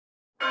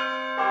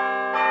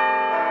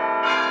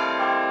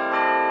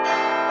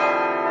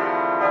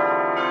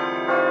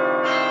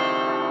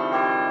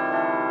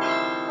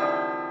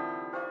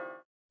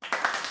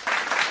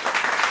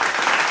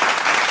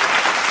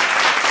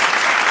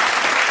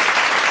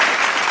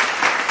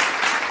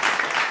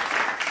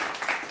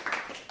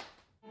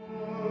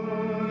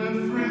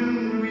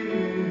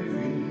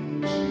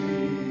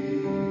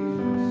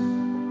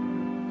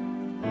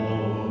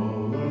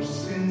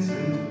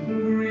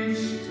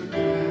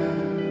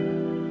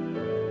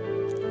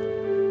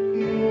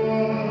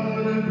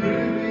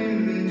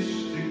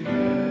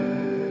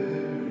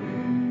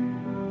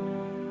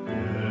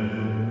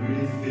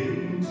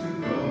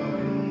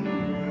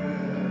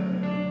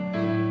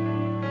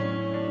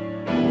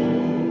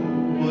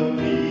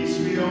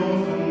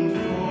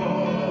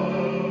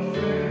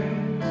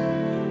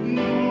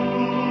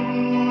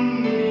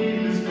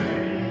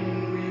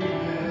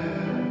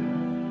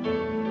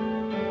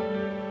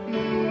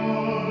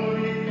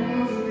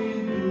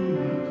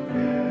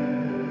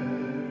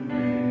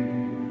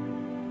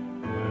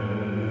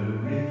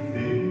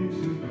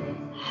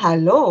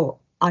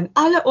Hallo an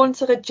alle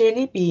unsere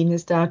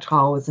Jellybeans da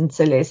draußen,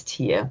 Celeste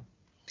hier.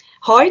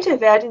 Heute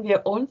werden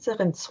wir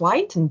unseren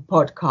zweiten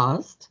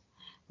Podcast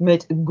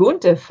mit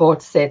Gunther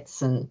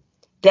fortsetzen,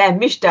 der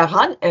mich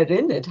daran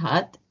erinnert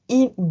hat,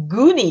 ihn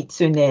Guni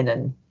zu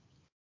nennen.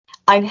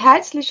 Ein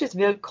herzliches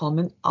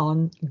Willkommen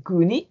an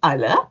Guni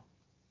alle.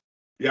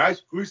 Ja,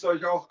 ich grüße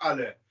euch auch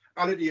alle.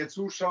 Alle, die ihr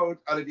zuschaut,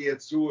 alle, die ihr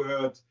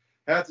zuhört.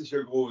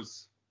 Herzlicher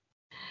Gruß.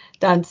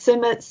 Dein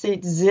Zimmer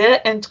sieht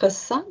sehr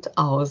interessant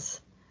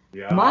aus.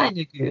 Ja.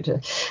 Meine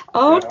Güte.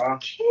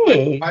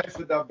 Okay. Ja, eine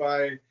Pfeife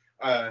dabei,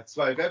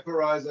 2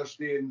 Vaporizer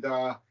stehen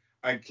da,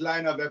 ein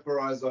kleiner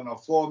Vaporizer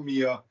noch vor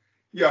mir.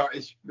 Ja,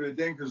 ich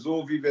denke,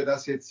 so wie wir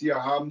das jetzt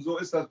hier haben, so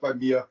ist das bei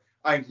mir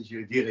eigentlich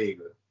die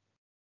Regel.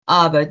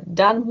 Aber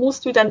dann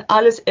musst du dann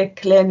alles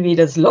erklären, wie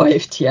das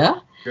läuft,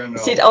 ja? Genau.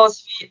 Sieht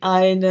aus wie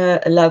ein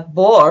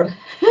Labor.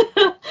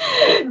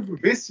 Ein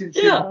bisschen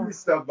Chemie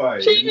ist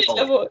dabei.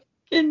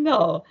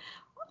 Genau.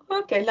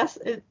 Okay, lass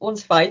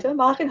uns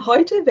weitermachen.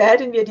 Heute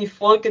werden wir die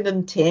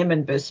folgenden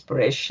Themen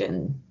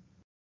besprechen.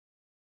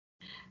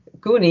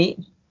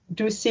 Guni,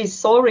 du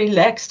siehst so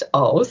relaxed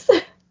aus.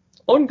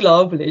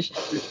 Unglaublich.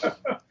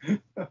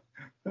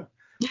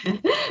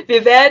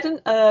 Wir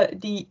werden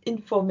die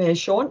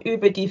Information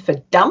über die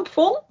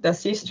Verdampfung,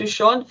 das siehst du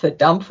schon,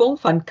 Verdampfung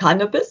von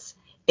Cannabis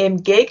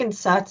im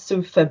Gegensatz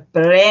zur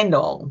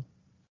Verbrennung.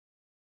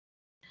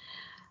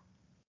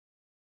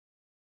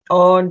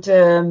 Und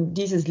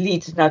dieses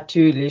Lied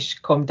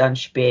natürlich kommt dann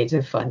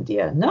später von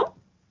dir, ne?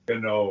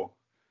 Genau.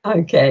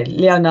 Okay,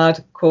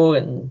 Leonard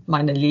Cohen,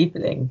 meine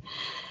Liebling.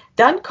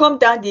 Dann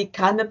kommt dann die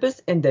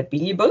Cannabis in der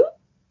Bibel.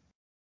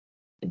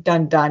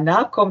 Dann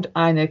danach kommt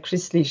ein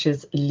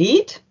christliches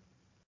Lied.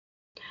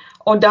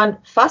 Und dann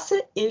fasse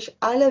ich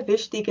alle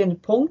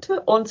wichtigen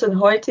Punkte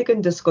unserer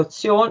heutigen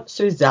Diskussion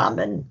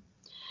zusammen.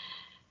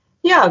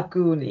 Ja,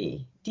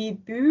 Guni, die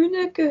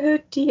Bühne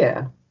gehört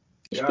dir.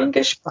 Ich bin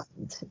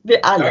gespannt.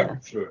 Wir alle.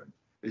 Dankeschön.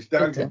 Ich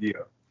danke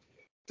dir.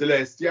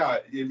 Celeste, ja,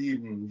 ihr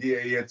Lieben, die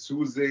ihr hier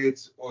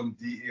zuseht und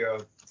die ihr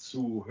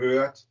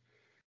zuhört.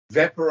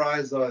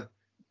 Vaporizer,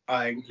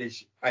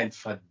 eigentlich ein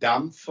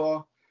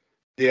Verdampfer,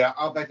 der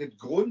arbeitet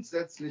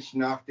grundsätzlich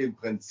nach dem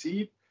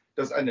Prinzip,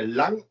 dass eine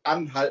lang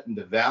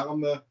anhaltende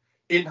Wärme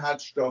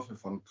Inhaltsstoffe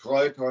von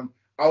Kräutern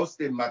aus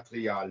dem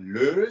Material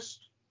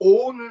löst,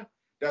 ohne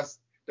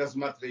dass das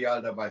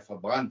Material dabei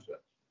verbrannt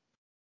wird.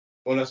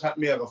 Und das hat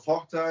mehrere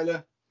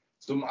Vorteile.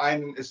 Zum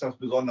einen ist das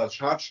besonders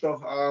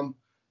schadstoffarm,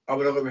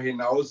 aber darüber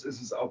hinaus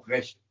ist es auch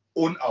recht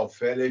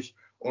unauffällig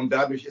und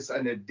dadurch ist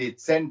eine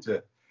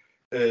dezente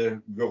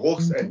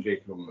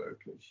Geruchsentwicklung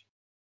möglich.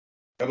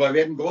 Dabei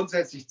werden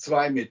grundsätzlich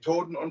 2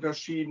 Methoden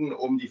unterschieden,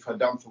 um die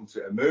Verdampfung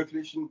zu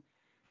ermöglichen.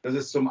 Das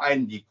ist zum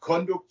einen die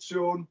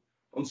Konduktion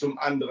und zum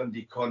anderen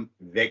die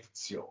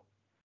Konvektion.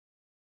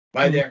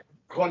 Bei der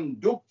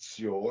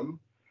Konduktion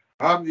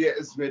haben wir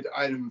es mit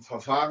einem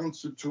Verfahren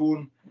zu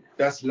tun,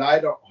 das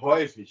leider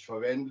häufig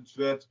verwendet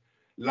wird.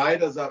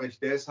 Leider sage ich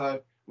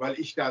deshalb, weil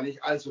ich da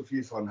nicht allzu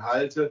viel von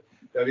halte.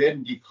 Da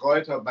werden die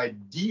Kräuter bei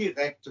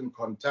direktem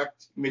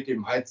Kontakt mit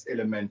dem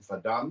Heizelement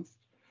verdampft.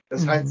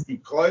 Das heißt,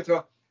 die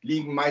Kräuter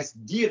liegen meist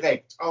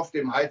direkt auf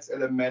dem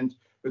Heizelement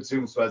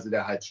bzw.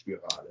 der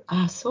Heizspirale.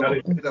 Ach so.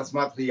 Dadurch wird das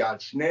Material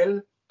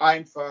schnell,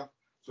 einfach,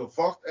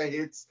 sofort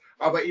erhitzt,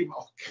 aber eben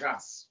auch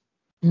krass.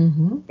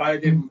 Bei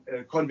dem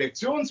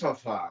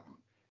Konvektionsverfahren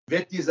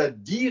wird dieser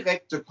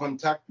direkte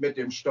Kontakt mit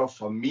dem Stoff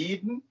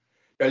vermieden.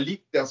 Da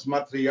liegt das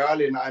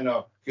Material in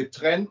einer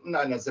getrennten,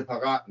 einer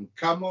separaten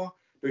Kammer,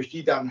 durch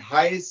die dann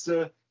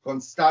heiße,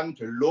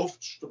 konstante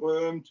Luft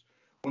strömt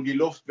und die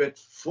Luft wird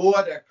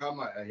vor der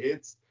Kammer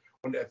erhitzt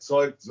und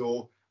erzeugt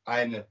so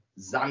eine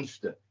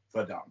sanfte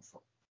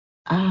Verdampfung.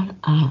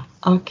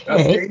 Okay.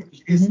 Das, denke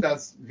ich, ist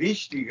das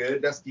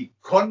Wichtige, dass die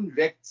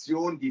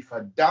Konvektion die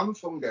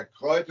Verdampfung der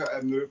Kräuter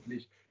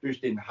ermöglicht,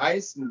 durch den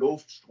heißen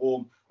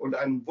Luftstrom und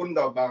einen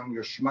wunderbaren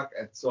Geschmack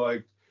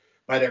erzeugt.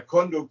 Bei der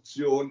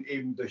Konduktion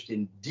eben durch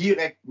den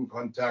direkten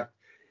Kontakt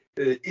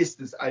ist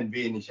es ein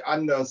wenig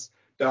anders.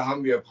 Da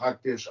haben wir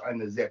praktisch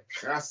eine sehr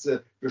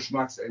krasse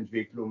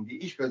Geschmacksentwicklung, die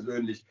ich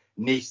persönlich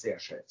nicht sehr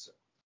schätze.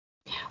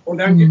 Und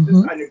dann gibt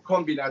es eine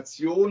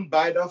Kombination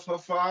beider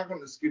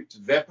Verfahren. Es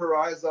gibt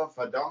Vaporizer,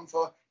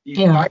 Verdampfer, die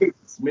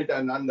beides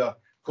miteinander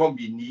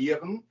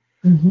kombinieren.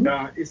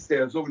 Da ist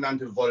der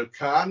sogenannte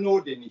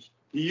Volcano, den ich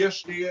hier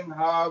stehen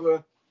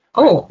habe,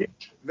 ein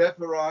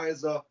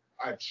Vaporizer,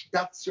 ein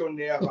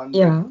stationärer,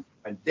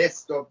 ein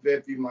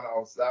Desktop-Web, wie man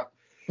auch sagt.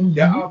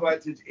 Der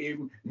arbeitet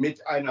eben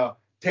mit einer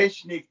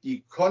Technik,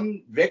 die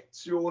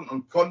Konvektion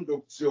und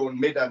Konduktion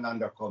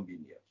miteinander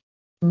kombiniert.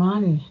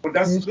 Und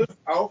das trifft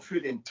auch für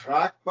den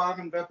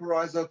tragbaren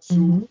Vaporizer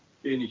zu,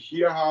 den ich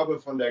hier habe,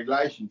 von der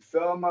gleichen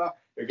Firma,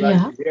 der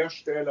gleiche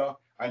Hersteller,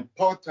 ein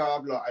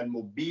portabler, ein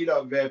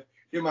mobiler Web,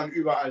 den man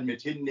überall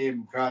mit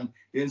hinnehmen kann,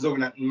 den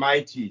sogenannten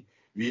Mighty,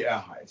 wie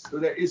er heißt.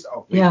 Und er ist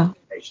auch richtig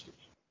mächtig.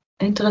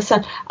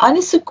 Interessant.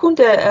 Eine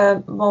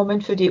Sekunde,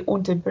 Moment für die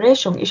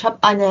Unterbrechung. Ich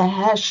habe einen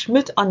Herr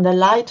Schmidt an der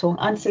Leitung.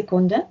 Eine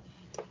Sekunde.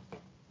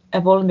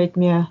 Er will mit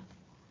mir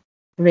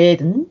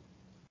reden.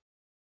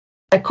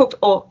 er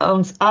guckt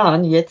uns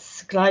an,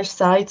 jetzt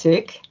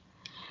gleichzeitig,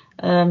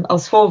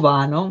 als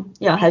Vorwarnung.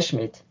 Ja, Herr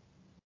Schmidt.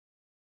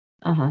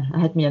 Aha,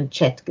 er hat mir einen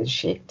Chat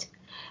geschickt.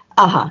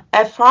 Aha,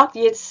 er fragt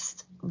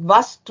jetzt,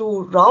 was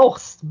du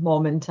rauchst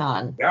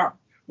momentan. Ja,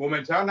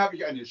 momentan habe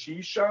ich eine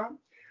Shisha,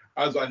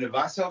 also eine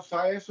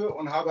Wasserpfeife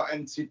und habe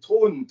einen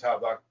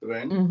Zitronentabak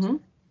drin,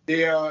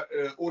 der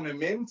ohne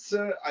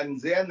Minze einen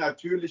sehr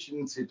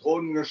natürlichen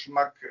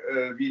Zitronengeschmack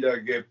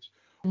wiedergibt.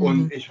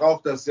 Und ich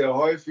rauche das sehr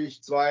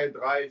häufig, 2,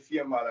 3,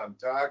 4 Mal am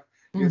Tag.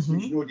 Jetzt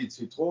nicht nur die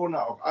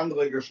Zitrone, auch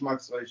andere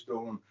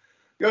Geschmacksrichtungen.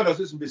 Ja, das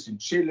ist ein bisschen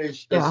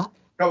chillig. Das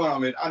kann man auch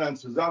mit anderen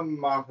zusammen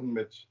machen,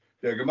 mit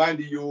der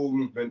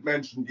Gemeindejugend, mit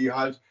Menschen, die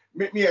halt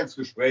mit mir ins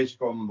Gespräch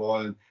kommen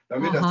wollen,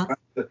 damit das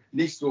Ganze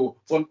nicht so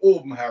von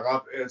oben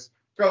herab ist,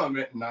 kann man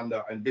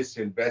miteinander ein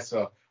bisschen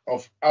besser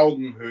auf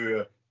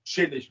Augenhöhe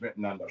chillig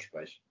miteinander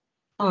sprechen.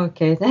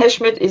 Okay, Herr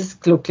Schmidt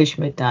ist glücklich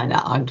mit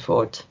deiner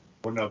Antwort.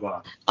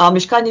 Wunderbar.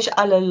 Ich kann nicht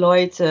alle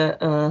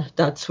Leute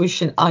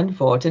dazwischen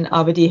antworten,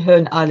 aber die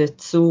hören alle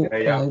zu,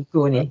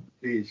 Guni.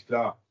 Sehe ich,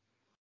 klar.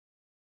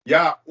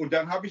 Ja, und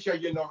dann habe ich ja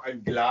hier noch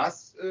einen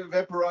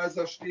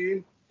Glas-Vaporizer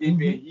stehen, den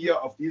wir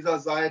hier auf dieser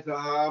Seite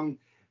haben.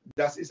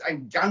 Das ist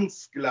ein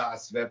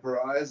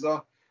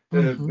Ganzglas-Vaporizer,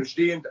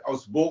 bestehend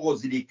aus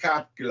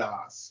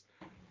Borosilikatglas.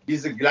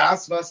 Diese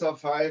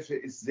Glaswasserpfeife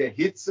ist sehr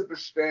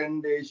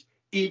hitzebeständig,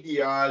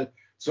 ideal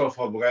zur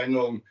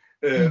Verbrennung,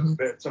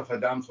 zur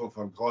Verdampfung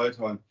von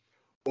Kräutern.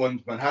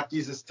 Und man hat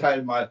dieses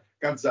Teil mal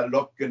ganz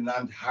salopp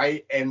genannt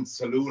High-End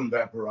Saloon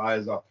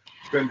Vaporizer.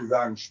 Ich könnte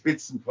sagen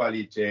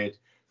Spitzenqualität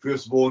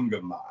fürs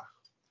Wohngemach.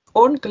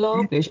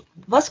 Unglaublich.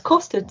 Was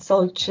kostet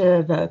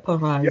solche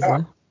Vaporizer?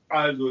 Ja,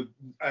 also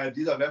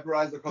dieser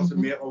Vaporizer kostet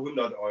mehrere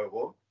hundert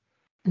Euro.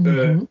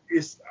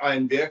 Ist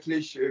ein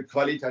wirklich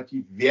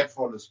qualitativ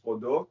wertvolles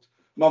Produkt.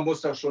 Man muss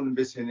da schon ein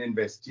bisschen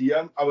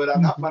investieren, aber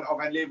dann hat man auch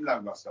ein Leben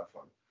lang was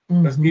davon.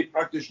 Das geht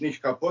praktisch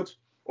nicht kaputt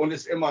und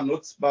ist immer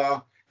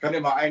nutzbar, kann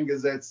immer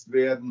eingesetzt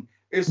werden,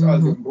 ist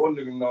also im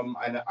Grunde genommen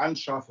eine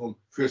Anschaffung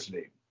fürs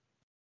Leben.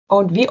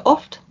 Und wie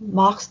oft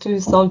machst du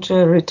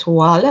solche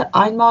Rituale?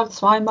 Einmal,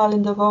 zweimal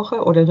in der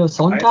Woche oder nur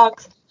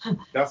sonntags?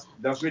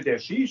 Das mit der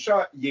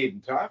Shisha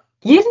jeden Tag.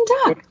 Jeden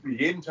Tag?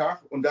 Jeden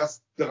Tag und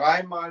das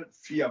 3-mal,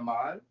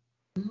 4-mal,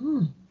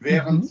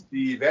 während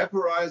die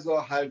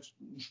Vaporizer halt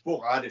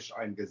sporadisch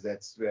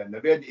eingesetzt werden.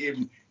 Da werden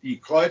eben die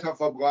Kräuter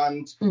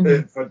verbrannt,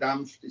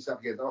 verdampft, ich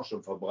sage jetzt auch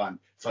schon verbrannt,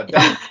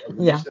 verdampft.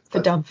 Also ja,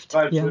 verdampft.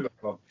 Falsch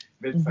rüberkommt.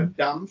 Wird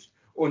verdampft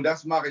und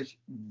das mache ich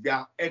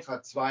ja etwa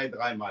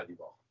 2-3 Mal die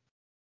Woche.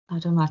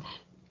 Warte mal.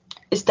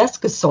 Ist das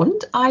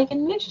gesund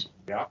eigentlich?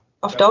 Ja.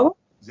 Auf Dauer?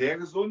 Sehr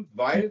gesund,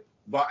 weil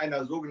bei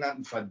einer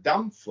sogenannten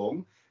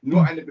Verdampfung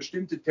nur eine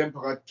bestimmte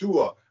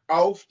Temperatur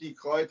auf die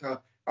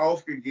Kräuter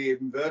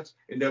aufgegeben wird,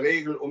 in der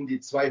Regel um die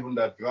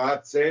 200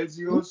 Grad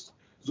Celsius,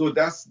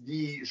 sodass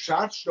die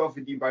Schadstoffe,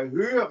 die bei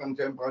höheren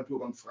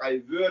Temperaturen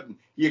frei würden,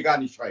 hier gar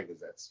nicht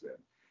freigesetzt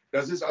werden.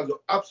 Das ist also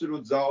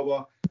absolut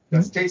sauber,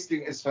 das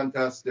Tasting ist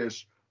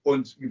fantastisch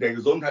und der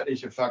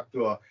gesundheitliche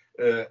Faktor,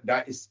 da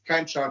ist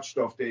kein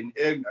Schadstoff, der in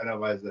irgendeiner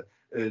Weise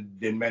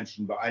den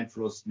Menschen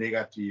beeinflusst,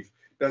 negativ.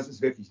 Das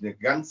ist wirklich eine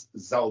ganz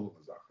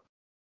saubere Sache.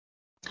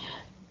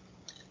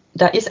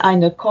 Da ist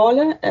eine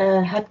Caller,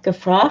 hat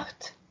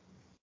gefragt,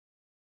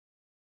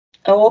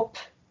 ob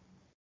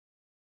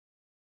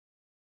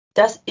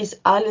das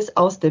ist alles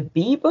aus der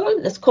Bibel.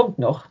 Es kommt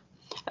noch.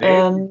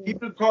 Die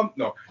Bibel kommt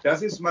noch.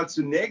 Das ist mal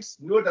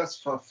zunächst nur das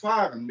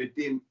Verfahren, mit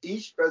dem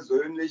ich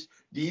persönlich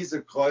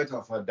diese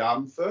Kräuter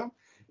verdampfe,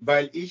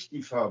 weil ich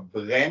die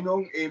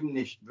Verbrennung eben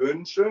nicht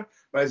wünsche.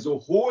 Bei so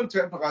hohen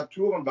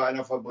Temperaturen bei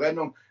einer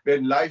Verbrennung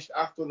werden leicht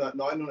 800.000,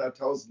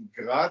 900.000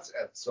 Grad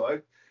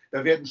erzeugt.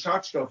 Da werden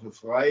Schadstoffe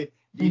frei,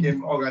 die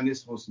dem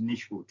Organismus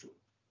nicht gut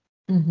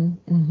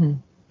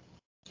tun.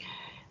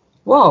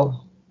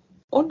 Wow,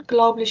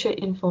 unglaubliche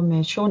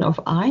Information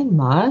auf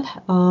einmal.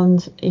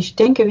 Und ich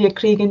denke, wir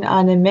kriegen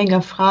eine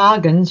Menge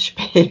Fragen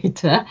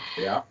später.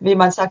 Ja. Wie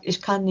man sagt,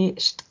 ich kann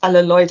nicht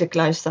alle Leute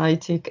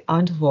gleichzeitig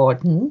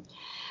antworten.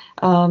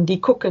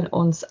 Die gucken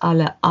uns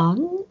alle an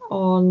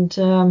und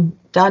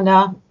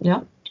danach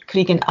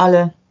kriegen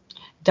alle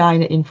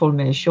deine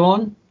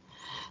Information,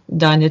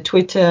 deine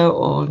Twitter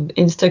und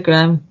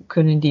Instagram,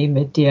 können die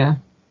mit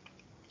dir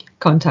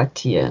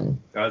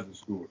kontaktieren. Das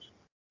ist gut.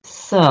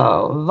 So,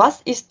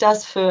 was ist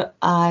das für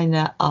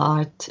eine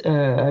Art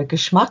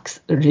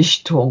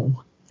Geschmacksrichtung?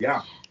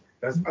 Ja,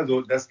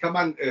 das kann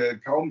man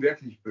kaum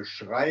wirklich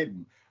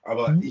beschreiben.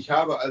 Aber ich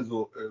habe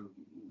also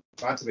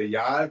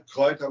Material,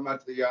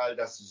 Kräutermaterial,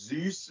 das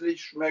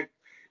süßlich schmeckt.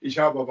 Ich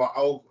habe aber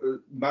auch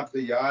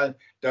Material,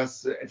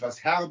 das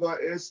etwas herber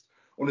ist.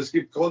 Und es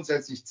gibt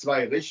grundsätzlich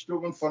 2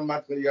 Richtungen von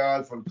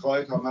Material, von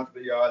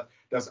Kräutermaterial.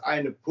 Das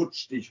eine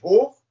putscht dich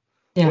hoch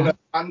und das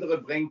andere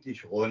bringt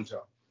dich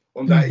runter.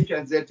 Und da ich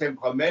ein sehr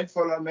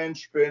temperamentvoller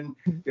Mensch bin,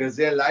 der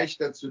sehr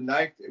leicht dazu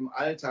neigt, im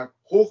Alltag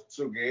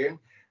hochzugehen,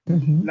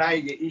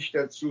 neige ich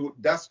dazu,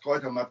 das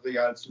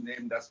Kräutermaterial zu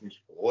nehmen, das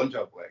mich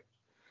runterbringt.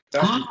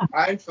 Das mich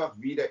einfach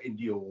wieder in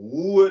die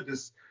Ruhe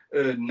des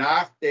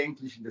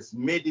Nachdenklichen, des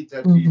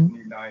Meditativen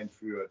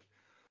hineinführt.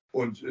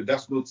 Und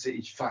das nutze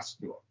ich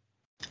fast nur.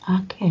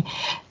 Okay.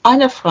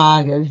 Eine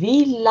Frage.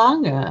 Wie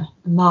lange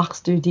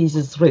machst du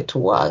dieses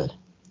Ritual?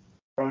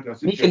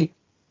 Das Wie sind jetzt, viele also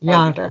ich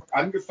Jahre? habe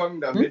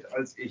angefangen damit,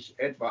 als ich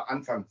etwa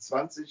Anfang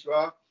 20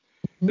 war.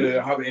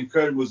 Habe in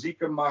Köln Musik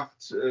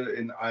gemacht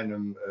in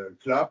einem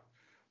Club,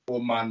 wo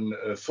man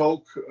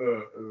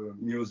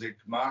Folk-Musik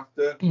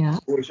machte, Ja.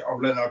 wo ich auch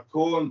Leonard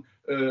Cohen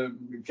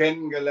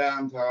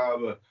kennengelernt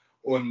habe.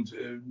 Und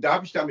da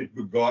habe ich damit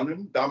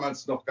begonnen,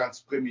 damals noch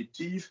ganz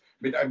primitiv,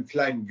 mit einem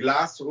kleinen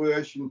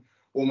Glasröhrchen,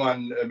 wo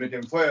man mit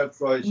dem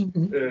Feuerzeug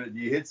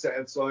die Hitze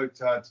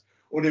erzeugt hat.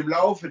 Und im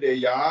Laufe der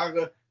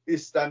Jahre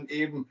ist dann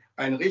eben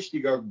ein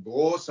richtiger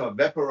großer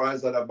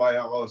Vaporizer dabei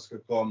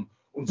herausgekommen.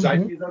 Und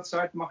seit dieser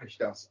Zeit mache ich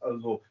das,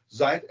 also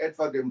seit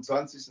etwa dem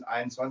 20.,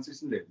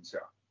 21.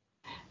 Lebensjahr.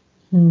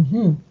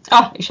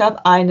 Ach, ich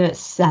habe eine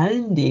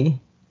Sandy,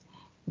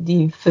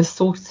 die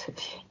versucht,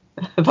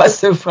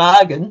 was zu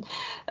fragen.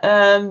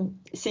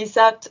 Sie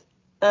sagt,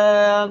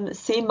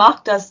 sie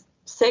macht das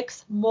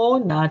 6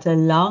 Monate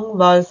lang,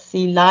 weil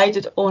sie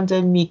leidet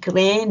unter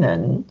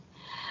Migränen.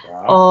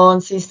 Ja,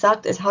 Und sie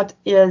sagt, es hat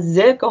ihr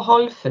sehr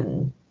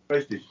geholfen.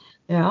 richtig.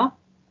 Ja.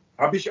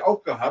 Habe ich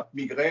auch gehabt.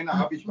 Migräne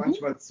habe ich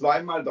manchmal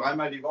 2-mal,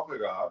 3-mal die Woche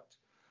gehabt.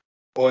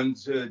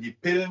 Und die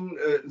Pillen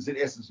sind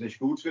erstens nicht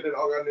gut für den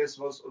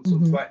Organismus und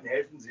zum Zweiten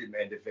helfen sie im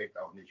Endeffekt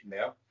auch nicht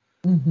mehr.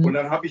 Und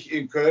dann habe ich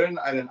in Köln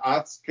einen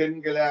Arzt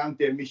kennengelernt,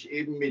 der mich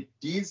eben mit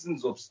diesen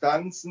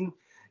Substanzen,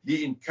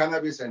 die in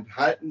Cannabis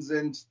enthalten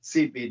sind,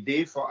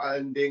 CBD vor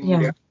allen Dingen, Ja.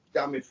 der hat mich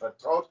damit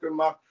vertraut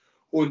gemacht.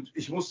 Und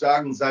ich muss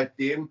sagen,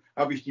 seitdem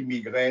habe ich die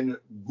Migräne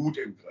gut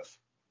im Griff.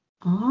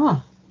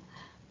 Ah,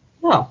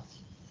 ja,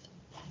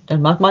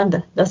 dann macht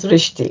man das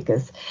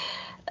Richtige.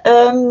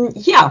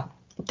 Ja,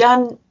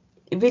 dann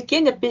wir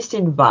gehen ein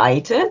bisschen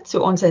weiter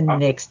zu unserer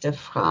nächsten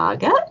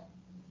Frage.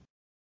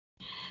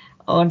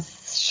 Und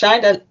es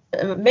scheint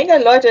eine Menge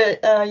Leute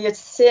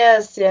jetzt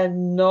sehr, sehr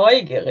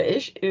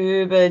neugierig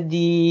über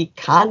die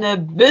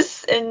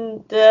Cannabis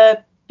in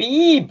der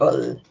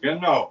Bibel.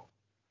 Genau.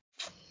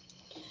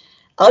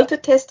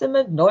 Alte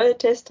Testament, Neue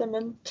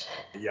Testament.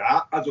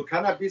 Ja, also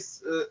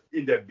Cannabis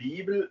in der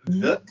Bibel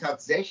wird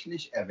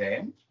tatsächlich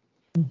erwähnt.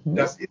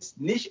 Das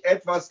ist nicht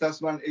etwas, das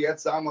man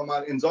jetzt, sagen wir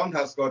mal, in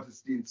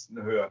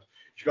Sonntagsgottesdiensten hört.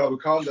 Ich glaube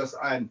kaum, dass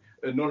ein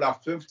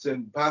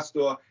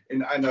 0815-Pastor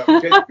in einer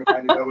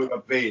Kirchengemeinde darüber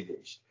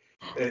predigt.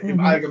 Im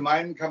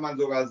Allgemeinen kann man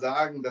sogar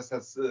sagen, dass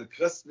das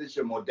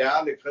christliche,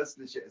 moderne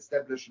christliche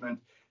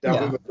Establishment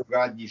darüber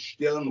sogar die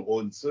Stirn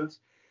runzelt.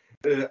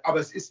 Aber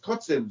es ist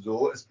trotzdem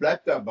so, es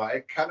bleibt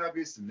dabei,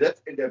 Cannabis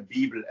wird in der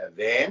Bibel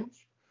erwähnt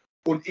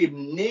und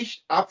eben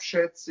nicht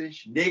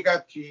abschätzig,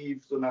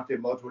 negativ, so nach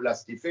dem Motto,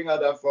 lass die Finger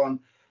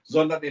davon,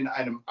 sondern in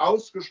einem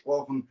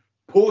ausgesprochen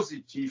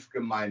positiv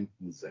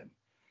gemeinten Sinn.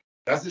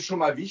 Das ist schon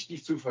mal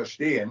wichtig zu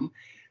verstehen.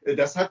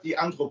 Das hat die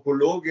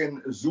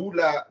Anthropologin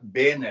Sula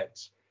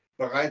Bennett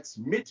bereits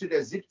Mitte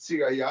der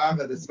 70er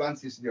Jahre des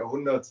 20.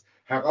 Jahrhunderts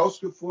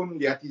herausgefunden.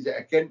 Die hat diese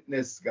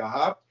Erkenntnis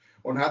gehabt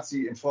und hat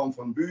sie in Form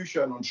von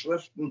Büchern und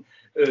Schriften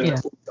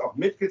uns auch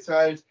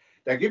mitgeteilt.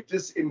 Da gibt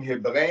es im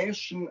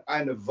Hebräischen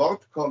eine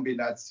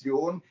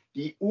Wortkombination,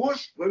 die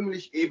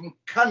ursprünglich eben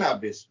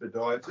Cannabis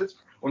bedeutet.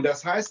 Und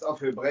das heißt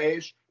auf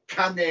Hebräisch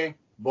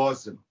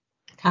Cannabis.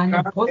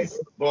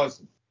 Cannabis.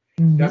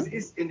 Das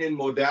ist in den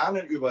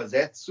modernen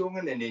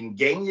Übersetzungen, in den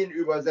gängigen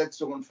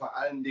Übersetzungen vor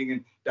allen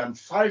Dingen dann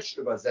falsch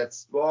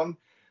übersetzt worden.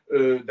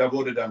 Da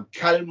wurde dann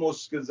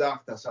Kalmus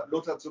gesagt, das hat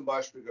Luther zum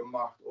Beispiel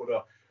gemacht,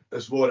 oder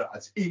es wurde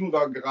als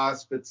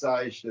Ingwergras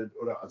bezeichnet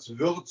oder als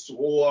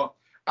Würzrohr.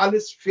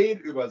 Alles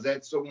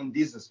Fehlübersetzungen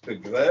dieses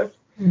Begriff.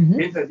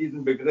 Hinter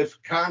diesem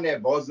Begriff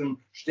Cannabis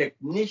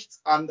steckt nichts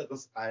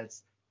anderes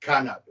als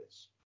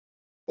Cannabis.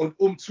 Und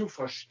um zu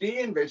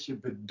verstehen, welche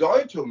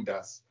Bedeutung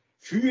das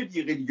für die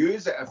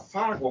religiöse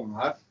Erfahrung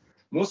hat,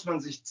 muss man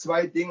sich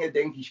 2 Dinge,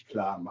 denke ich,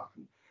 klar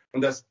machen.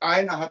 Und das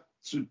eine hat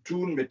zu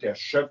tun mit der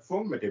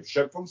Schöpfung, mit dem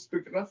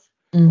Schöpfungsbegriff.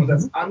 Und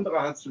das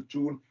andere hat zu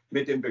tun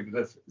mit dem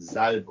Begriff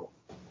Salbung.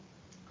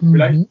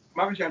 Vielleicht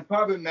mache ich ein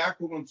paar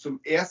Bemerkungen zum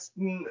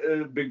ersten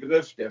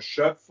Begriff der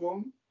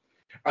Schöpfung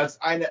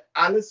als eine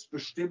alles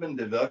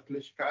bestimmende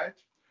Wirklichkeit,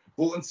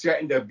 wo uns ja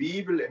in der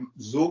Bibel im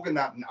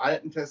sogenannten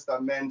Alten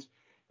Testament,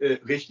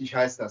 richtig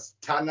heißt das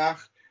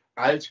Tanach,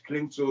 alt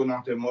klingt so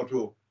nach dem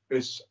Motto,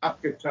 ist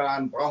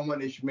abgetan, brauchen wir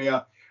nicht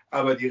mehr,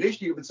 aber die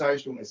richtige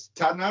Bezeichnung ist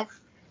Tanach.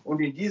 Und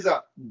in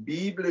dieser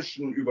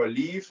biblischen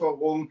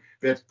Überlieferung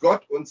wird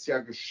Gott uns ja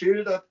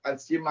geschildert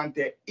als jemand,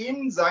 der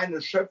in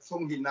seine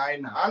Schöpfung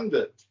hinein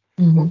handelt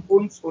und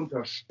uns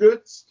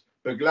unterstützt,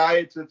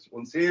 begleitet,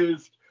 uns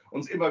hilft,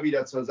 uns immer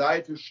wieder zur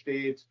Seite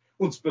steht,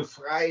 uns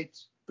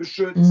befreit,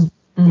 beschützt,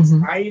 uns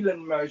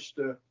heilen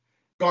möchte.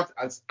 Gott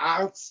als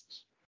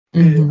Arzt,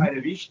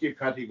 eine wichtige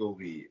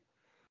Kategorie.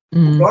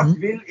 Und Gott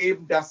will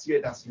eben, dass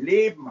wir das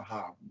Leben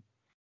haben.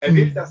 Er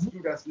will, dass du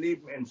das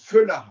Leben in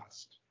Fülle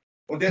hast.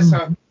 Und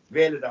deshalb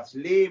wähle das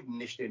Leben,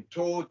 nicht den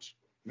Tod,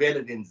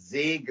 wähle den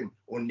Segen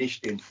und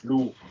nicht den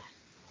Fluch.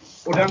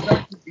 Und dann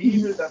sagt die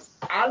Bibel, dass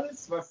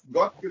alles, was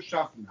Gott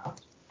geschaffen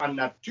hat, an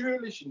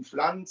natürlichen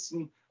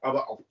Pflanzen,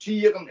 aber auch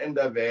Tieren in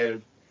der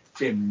Welt,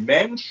 dem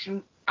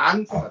Menschen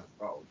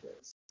anvertraut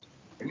ist.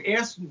 Im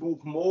ersten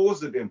Buch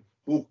Mose, dem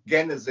Buch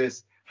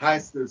Genesis,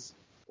 heißt es,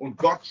 und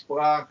Gott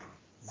sprach,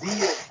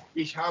 siehe,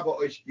 ich habe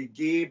euch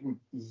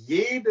gegeben,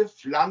 jede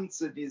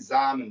Pflanze, die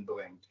Samen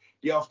bringt,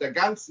 die auf der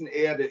ganzen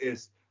Erde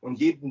ist, und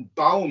jeden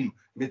Baum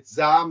mit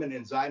Samen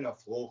in seiner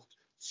Frucht,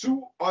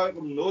 zu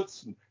eurem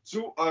Nutzen,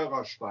 zu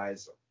eurer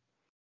Speise.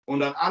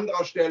 Und an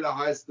anderer Stelle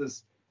heißt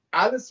es,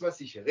 alles, was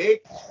sich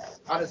regt,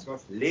 alles,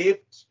 was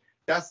lebt,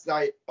 das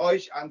sei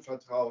euch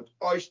anvertraut,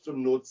 euch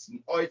zum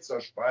Nutzen, euch zur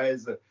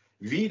Speise.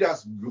 Wie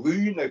das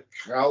grüne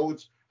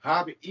Kraut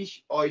habe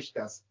ich euch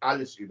das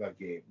alles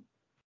übergeben.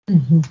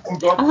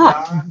 Und Gott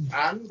sah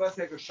an, was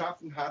er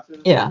geschaffen hatte,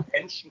 den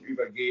Menschen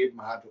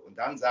übergeben hatte. Und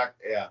dann sagt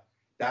er,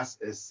 dass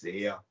es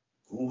sehr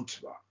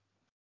gut war.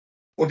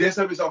 Und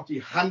deshalb ist auch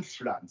die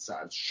Hanfpflanze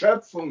als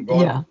Schöpfung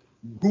Gottes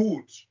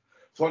gut.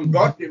 Von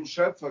Gott, dem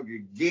Schöpfer,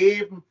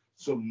 gegeben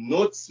zum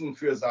Nutzen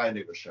für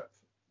seine Geschöpfe.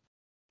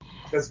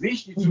 Das ist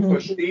wichtig zu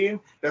verstehen,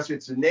 dass wir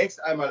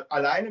zunächst einmal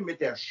alleine mit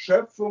der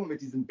Schöpfung,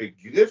 mit diesem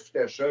Begriff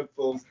der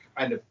Schöpfung,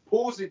 eine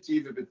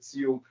positive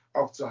Beziehung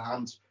auch zur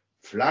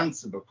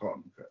Hanfpflanze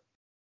bekommen können.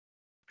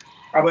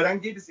 Aber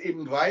dann geht es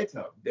eben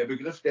weiter. Der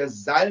Begriff der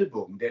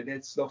Salbung, der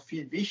jetzt noch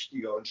viel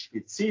wichtiger und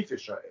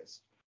spezifischer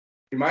ist.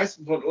 Die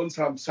meisten von uns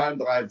haben Psalm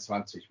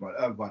 23 mal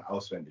irgendwann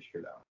auswendig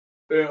gelernt.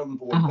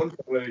 Irgendwo im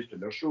Unterricht,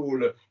 in der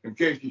Schule, im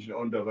kirchlichen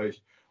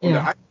Unterricht. Und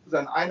da heißt es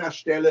an einer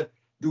Stelle,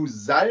 du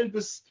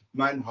salbest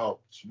mein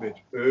Haupt mit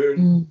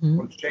Öl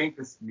und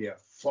schenkest mir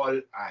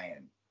voll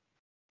ein.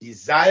 Die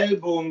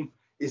Salbung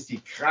ist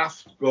die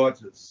Kraft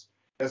Gottes,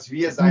 dass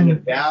wir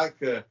seine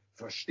Werke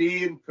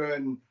verstehen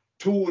können,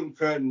 tun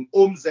können,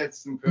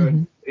 umsetzen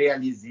können,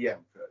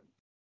 realisieren können.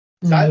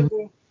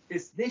 Salbung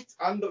ist nichts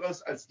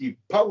anderes als die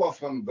Power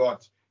von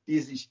Gott, die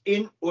sich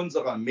in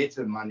unserer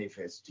Mitte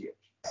manifestiert.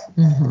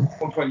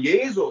 Und von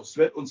Jesus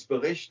wird uns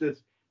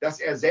berichtet, dass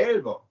er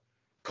selber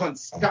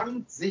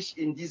konstant sich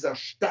in dieser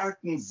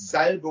starken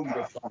Salbung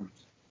befand,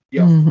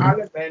 die auf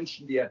alle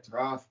Menschen, die er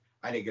traf,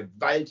 eine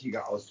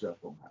gewaltige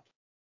Auswirkung hat.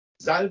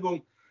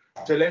 Salbung,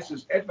 Celeste,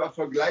 ist etwa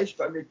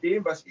vergleichbar mit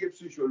dem, was ihr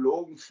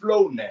Psychologen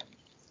Flow nennt.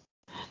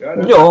 Ja,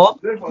 das ist ein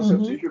Begriff aus der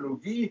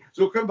Psychologie.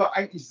 So können wir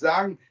eigentlich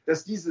sagen,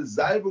 dass diese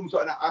Salbung so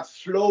eine Art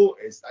Flow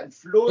ist. Ein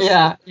Fluss,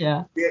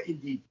 der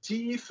in die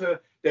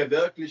Tiefe der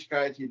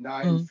Wirklichkeit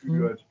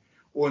hineinführt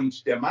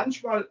und der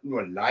manchmal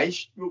nur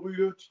leicht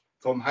berührt,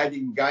 vom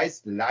Heiligen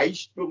Geist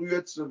leicht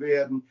berührt zu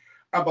werden,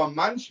 aber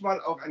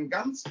manchmal auch ein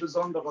ganz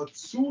besonderer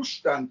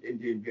Zustand, in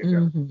dem wir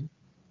geraten.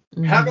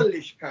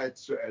 Herrlichkeit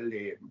zu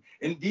erleben,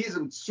 in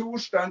diesem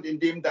Zustand,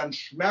 in dem dann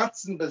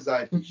Schmerzen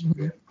beseitigt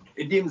werden,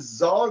 in dem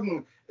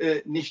Sorgen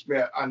nicht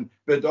mehr an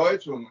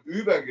Bedeutung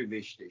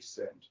übergewichtig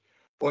sind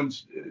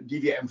und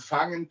die wir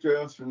empfangen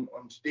dürfen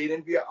und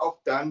denen wir auch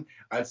dann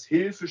als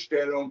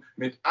Hilfestellung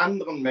mit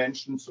anderen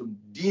Menschen zum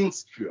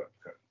Dienst führen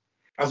können.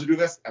 Also du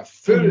wirst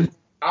erfüllt,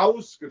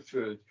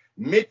 ausgefüllt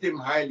mit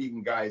dem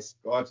Heiligen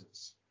Geist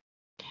Gottes.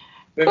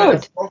 Wenn wir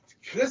das Wort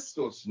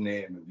Christus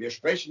nehmen, wir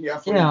sprechen ja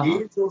von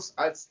Jesus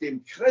als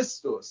dem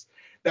Christus,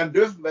 dann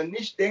dürfen wir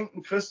nicht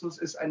denken, Christus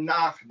ist ein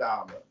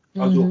Nachname.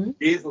 Also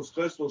Jesus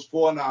Christus,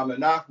 Vorname,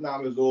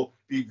 Nachname, so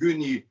wie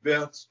Günni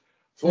Wirtz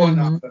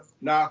Vorname,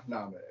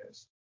 Nachname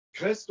ist.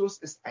 Christus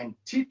ist ein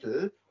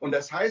Titel und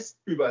das heißt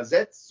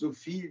übersetzt so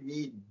viel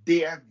wie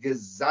der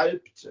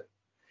Gesalbte.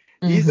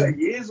 Dieser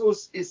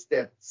Jesus ist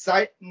der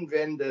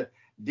Zeitenwende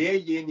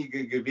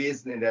derjenige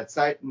gewesen in der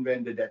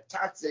Zeitenwende, der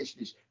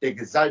tatsächlich der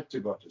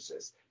Gesalbte Gottes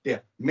ist,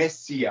 der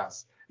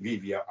Messias,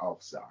 wie wir auch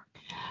sagen.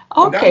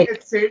 Und dann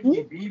erzählt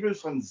die Bibel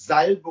von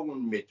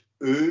Salbungen mit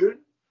Öl.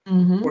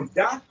 Und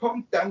da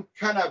kommt dann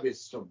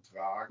Cannabis zum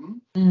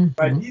Tragen,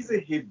 weil diese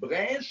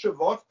hebräische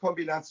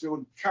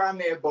Wortkombination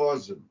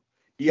Cannabis,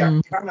 die ja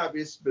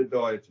Cannabis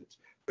bedeutet,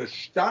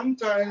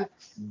 Bestandteil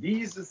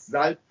dieses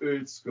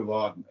Salböls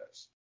geworden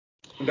ist.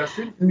 Und das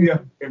finden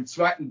wir im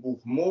zweiten Buch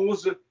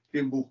Mose,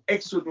 dem Buch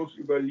Exodus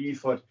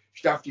überliefert.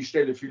 Ich darf die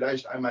Stelle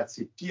vielleicht einmal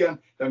zitieren,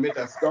 damit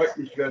das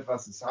deutlich wird,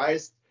 was es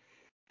heißt.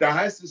 Da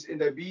heißt es in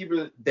der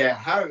Bibel,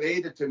 der Herr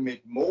redete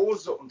mit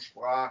Mose und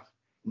sprach,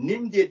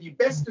 nimm dir die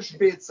beste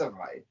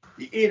Spezerei,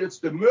 die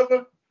edelste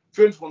Myrrhe,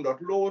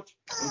 500 Lot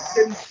und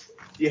Zimt,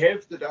 die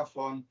Hälfte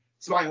davon,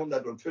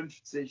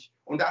 250.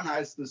 Und dann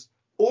heißt es,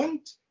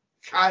 und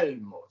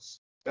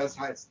Kalmus. Das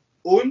heißt,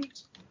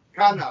 und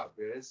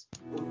Cannabis.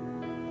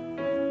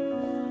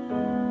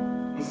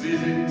 Sie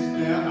sind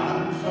der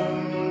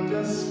Anfang und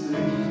das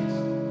Licht,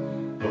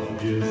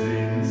 doch wir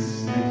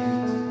sehen's nicht.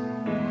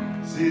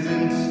 Sie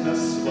sind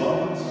das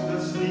Wort,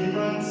 das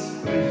niemand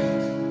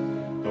spricht,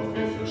 doch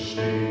wir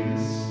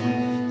verstehen's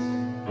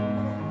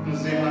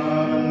nicht. Sie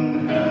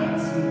haben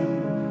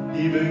Herzen,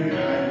 die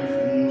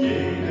begreifen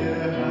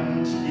jede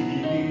Hand,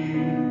 die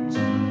gibt,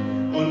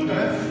 und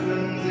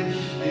öffnen sich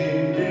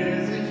dem,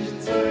 der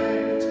sich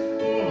zeigt,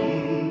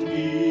 und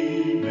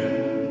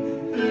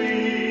ihnen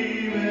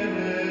Liebe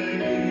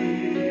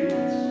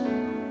gibt.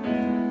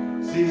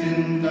 Sie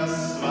sind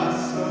das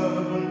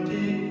Wasser und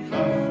die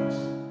Kraft.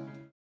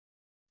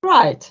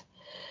 Right.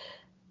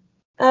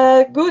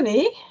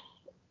 Gunni,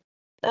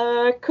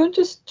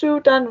 könntest du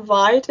dann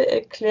weiter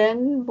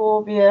erklären,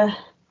 wo wir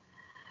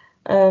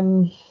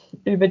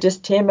über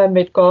das Thema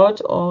mit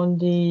Gott und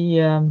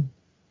die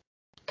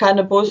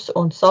Cannabis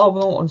und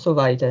Sauberung und so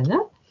weiter,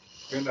 ne?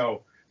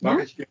 Genau,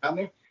 mache ich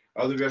gerne.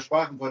 Also wir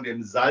sprachen von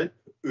dem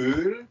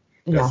Salböl,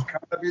 das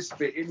Cannabis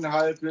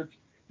beinhaltet.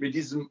 Mit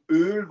diesem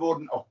Öl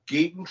wurden auch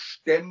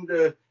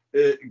Gegenstände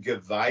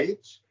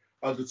geweiht,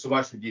 also zum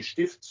Beispiel die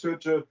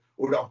Stiftshütte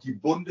oder auch die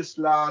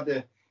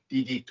Bundeslade,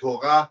 die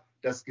Tora,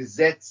 das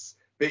Gesetz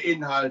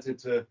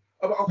beinhaltete,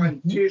 aber auch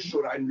ein Tisch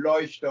oder ein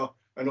Leuchter,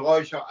 ein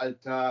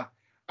Räucheraltar,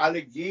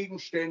 alle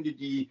Gegenstände,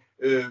 die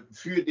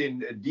für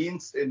den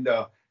Dienst in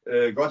der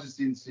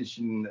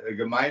gottesdienstlichen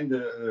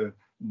Gemeinde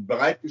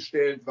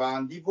bereitgestellt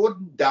waren, die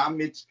wurden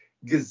damit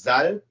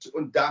gesalbt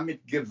und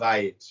damit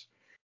geweiht.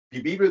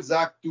 Die Bibel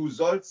sagt, du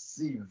sollst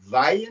sie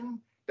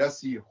weihen, dass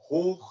sie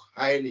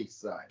hochheilig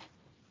seien.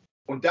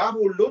 Und da,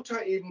 wo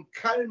Luther eben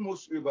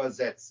Kalmus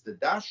übersetzte,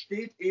 da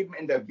steht eben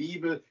in der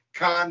Bibel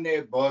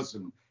Cannabis,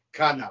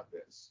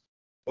 Cannabis.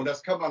 Und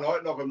das kann man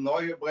heute noch im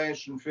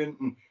Neuhebräischen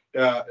finden.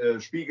 Da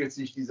spiegelt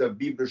sich dieser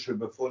biblische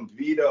Befund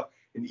wider.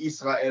 In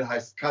Israel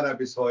heißt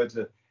Cannabis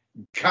heute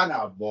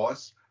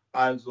Cannabis,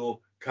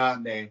 also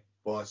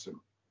Cannabis.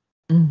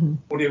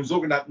 Und im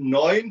sogenannten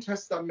Neuen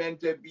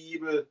Testament der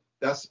Bibel,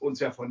 das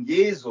uns ja von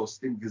Jesus,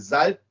 dem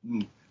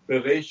Gesalbten,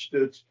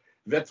 berichtet,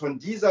 wird von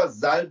dieser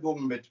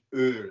Salbung mit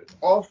Öl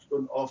oft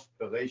und oft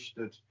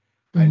berichtet.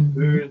 Ein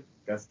Öl,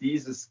 das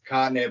dieses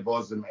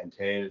Cannabis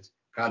enthält,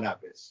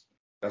 Cannabis.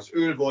 Das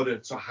Öl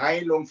wurde zur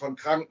Heilung von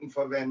Kranken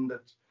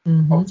verwendet,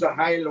 auch zur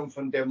Heilung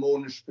von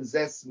dämonisch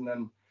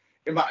Besessenen,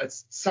 immer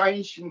als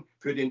Zeichen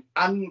für den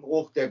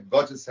Anbruch der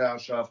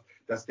Gottesherrschaft,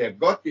 dass der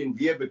Gott, den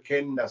wir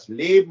bekennen, das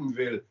Leben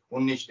will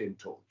und nicht den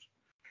Tod.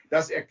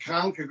 Dass er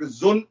Kranke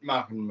gesund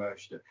machen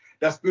möchte,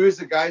 dass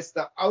böse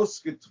Geister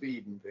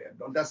ausgetrieben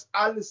werden und das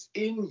alles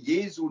in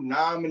Jesu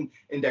Namen,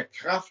 in der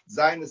Kraft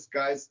seines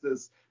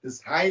Geistes,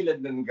 des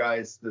heilenden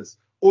Geistes,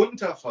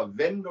 unter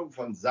Verwendung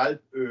von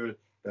Salböl,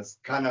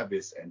 das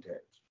Cannabis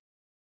enthält.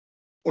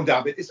 Und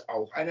damit ist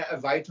auch eine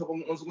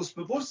Erweiterung unseres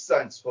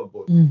Bewusstseins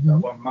verbunden.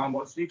 Aber machen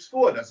wir uns nichts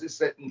vor. Das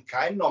ist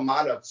kein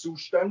normaler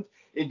Zustand,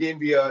 in dem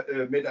wir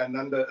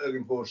miteinander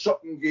irgendwo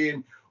shoppen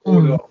gehen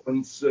oder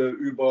uns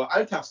über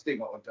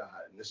Alltagsdinge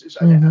unterhalten. Es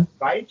ist eine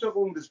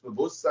Erweiterung des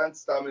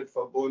Bewusstseins damit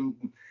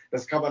verbunden.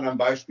 Das kann man am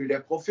Beispiel der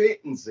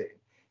Propheten sehen,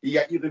 die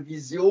ja ihre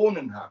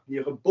Visionen hatten,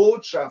 ihre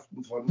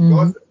Botschaften von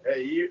Gott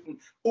erhielten,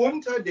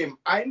 unter dem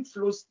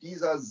Einfluss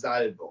dieser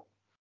Salbung.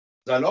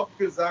 Salopp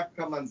gesagt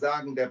kann man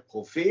sagen, der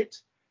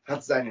Prophet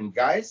hat seinen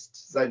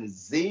Geist, seine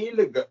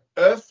Seele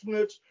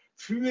geöffnet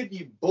für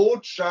die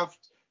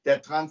Botschaft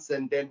der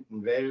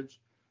transzendenten Welt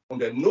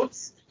und er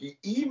nutzt die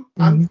ihm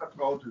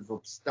anvertraute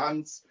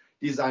Substanz,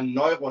 die sein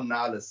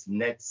neuronales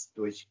Netz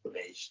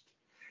durchbricht.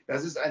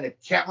 Das ist eine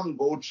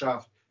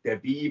Kernbotschaft der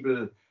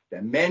Bibel,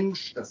 der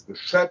Mensch, das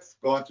Geschöpf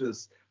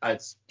Gottes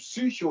als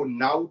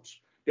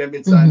Psychonaut, der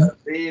mit seiner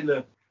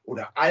Seele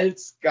oder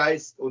als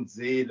Geist und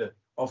Seele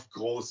auf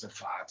große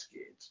Fahrt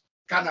geht.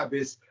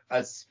 Cannabis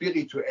als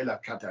spiritueller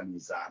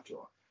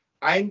Katalysator,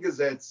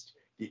 eingesetzt,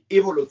 die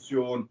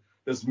Evolution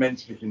des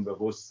menschlichen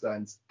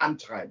Bewusstseins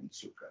antreiben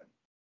zu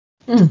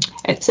können.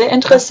 Sehr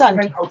interessant.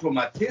 Ein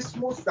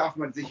Automatismus darf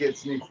man sich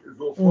jetzt nicht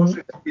so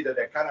vorstellen, dass jeder,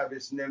 der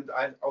Cannabis nimmt,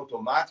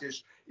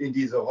 automatisch in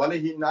diese Rolle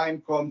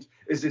hineinkommt.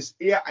 Es ist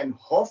eher ein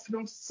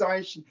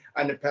Hoffnungszeichen,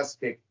 eine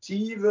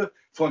Perspektive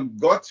von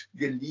Gott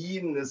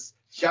geliehenes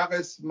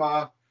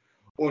Charisma.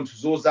 Und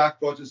so sagt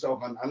Gott es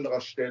auch an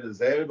anderer Stelle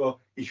selber.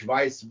 Ich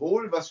weiß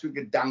wohl, was für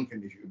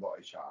Gedanken ich über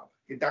euch habe.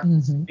 Gedanken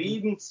des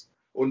Friedens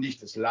und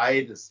nicht des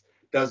Leides,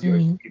 dass ich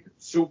euch gebe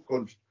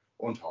Zukunft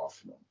und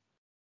Hoffnung.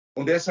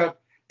 Und deshalb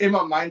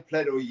immer mein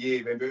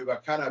Plädoyer, wenn wir über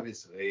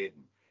Cannabis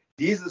reden.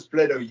 Dieses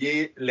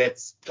Plädoyer,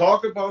 let's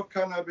talk about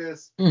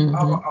Cannabis,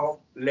 aber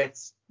auch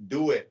let's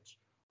do it.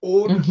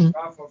 Ohne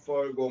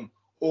Strafverfolgung,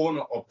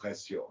 ohne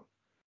Oppression.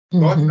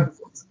 Gott hat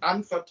es uns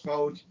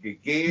anvertraut,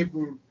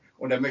 gegeben.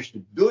 Und er möchte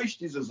durch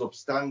diese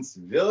Substanz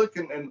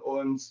wirken in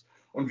uns.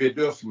 Und wir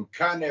dürfen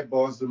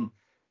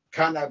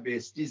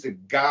Cannabis, diese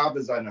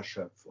Gabe seiner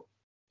Schöpfung,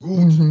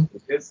 gut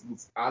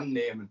gewissens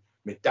annehmen,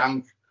 mit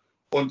Dank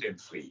und im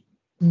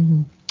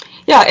Frieden.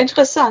 Ja,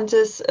 interessante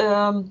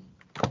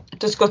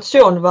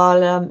Diskussion,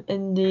 weil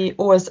in die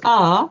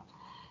USA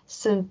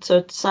sind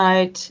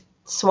zurzeit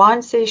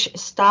 20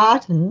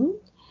 Staaten,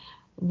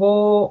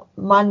 wo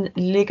man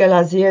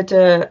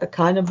legalisierte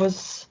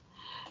Cannabis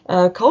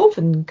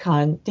kaufen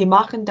kann. Die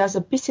machen das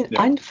ein bisschen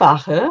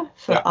einfacher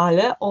für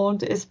alle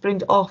und es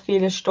bringt auch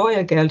viel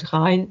Steuergeld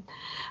rein.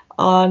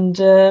 Und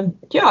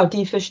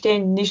die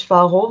verstehen nicht,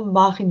 warum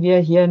machen wir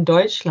hier in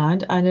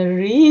Deutschland eine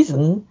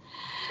riesen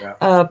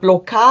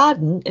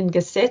Blockaden in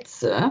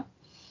Gesetze.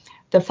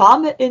 Die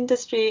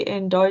Pharmaindustrie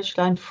in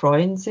Deutschland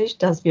freuen sich,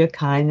 dass wir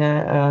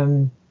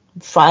keine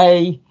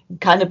frei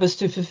Cannabis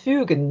zur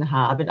Verfügung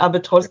haben.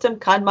 Aber trotzdem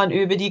kann man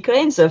über die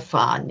Grenze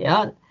fahren,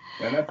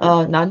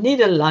 nach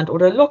Niederland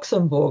oder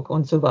Luxemburg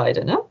und so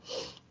weiter. Ne?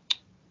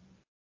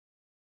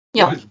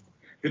 Ja.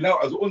 Genau,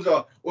 also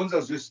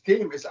unser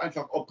System ist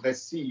einfach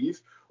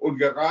oppressiv und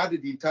gerade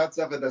die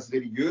Tatsache, dass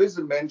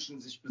religiöse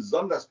Menschen sich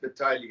besonders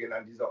beteiligen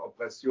an dieser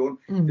Oppression,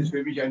 ist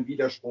für mich ein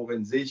Widerspruch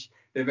in sich.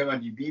 Denn wenn man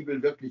die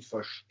Bibel wirklich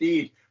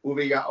versteht, wo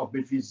wir ja auch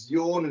mit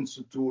Visionen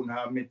zu tun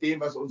haben, mit dem,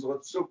 was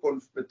unsere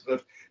Zukunft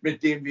betrifft,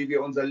 mit dem, wie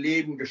wir unser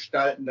Leben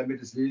gestalten,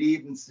 damit es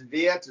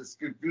lebenswertes,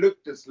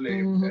 geglücktes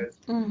Leben ist,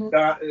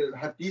 da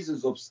hat diese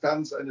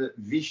Substanz eine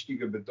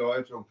wichtige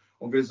Bedeutung.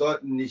 Und wir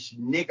sollten nicht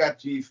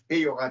negativ,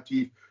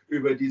 pejorativ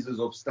über diese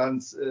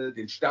Substanz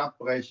den Stab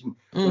brechen,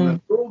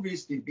 sondern so, wie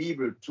es die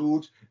Bibel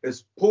tut,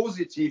 es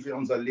positiv in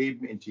unser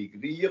Leben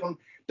integrieren,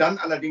 dann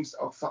allerdings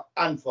auch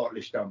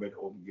verantwortlich damit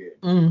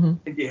umgehen.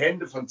 In die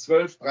Hände von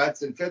 12,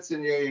 13,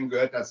 14-Jährigen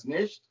gehört das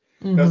nicht.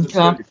 Das ist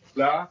völlig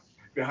klar.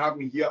 Wir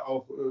haben hier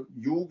auch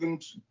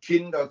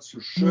Jugendkinder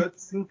zu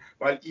schützen,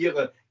 weil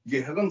ihre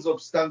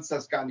Gehirnsubstanz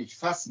das gar nicht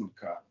fassen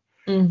kann.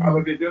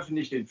 Aber wir dürfen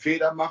nicht den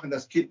Fehler machen,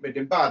 das Kind mit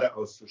dem Bade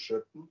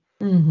auszuschütten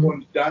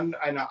und dann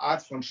eine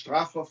Art von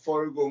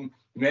Strafverfolgung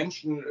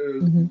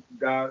Menschen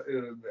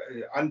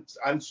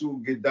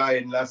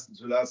anzugedeihen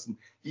zu lassen,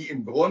 die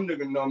im Grunde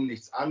genommen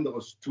nichts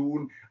anderes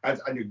tun,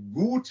 als eine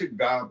gute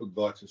Gabe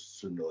Gottes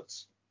zu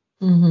nutzen.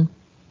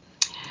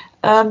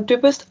 Du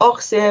bist auch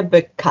sehr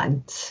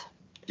bekannt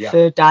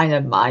für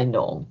deine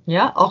Meinung,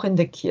 ja, auch in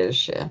der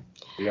Kirche.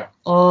 Ja.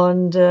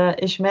 Und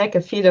ich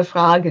merke, viele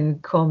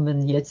Fragen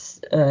kommen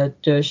jetzt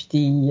durch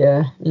die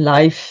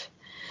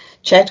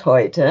Live-Chat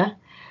heute.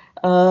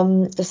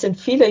 Es sind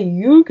viele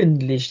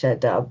Jugendliche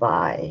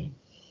dabei.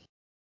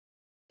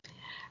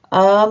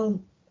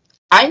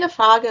 Eine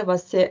Frage,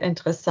 was sehr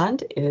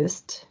interessant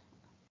ist,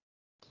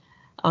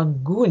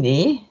 an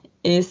Guni,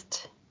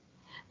 ist,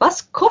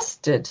 was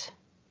kostet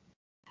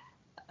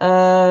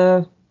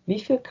wie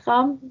viel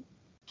Gramm?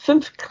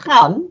 5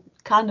 Gramm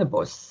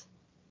Cannabis.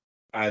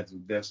 Also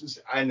das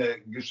ist eine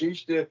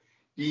Geschichte,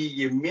 die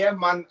je mehr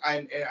man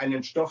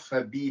einen Stoff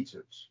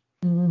verbietet,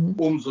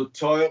 umso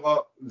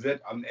teurer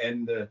wird am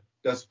Ende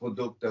das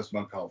Produkt, das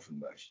man kaufen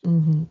möchte.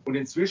 Und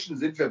inzwischen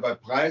sind wir bei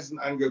Preisen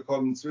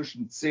angekommen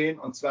zwischen 10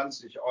 und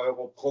 20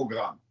 Euro pro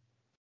Gramm.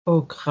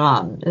 Pro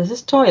Gramm, das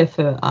ist teuer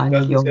für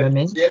eine junge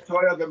Mensch. Das ist sehr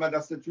teuer, wenn man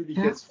das natürlich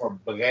jetzt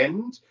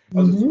verbrennt,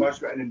 also zum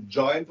Beispiel einen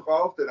Joint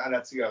raucht, in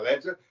einer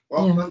Zigarette,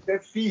 braucht man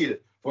sehr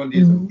viel von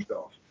diesem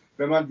Stoff.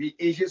 Wenn man, wie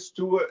ich es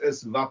tue,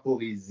 es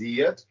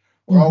vaporisiert,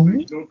 brauche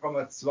ich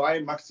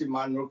 0,2,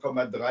 maximal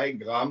 0,3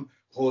 Gramm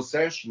pro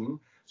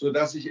Session,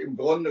 sodass ich im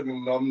Grunde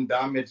genommen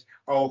damit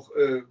auch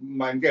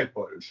meinen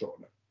Geldbeutel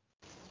schone.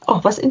 Oh,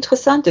 was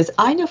interessant ist,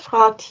 eine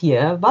fragt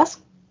hier,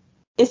 was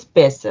ist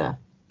besser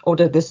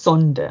oder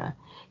gesünder?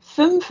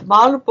 5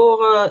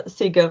 Marlboro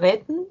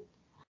Zigaretten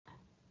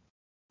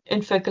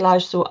im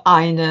Vergleich zu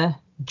eine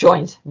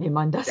Joint, wie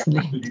man das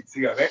nennt. Also die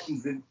Zigaretten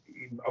sind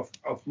eben auf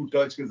gut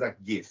Deutsch gesagt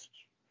Gift.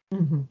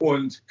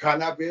 Und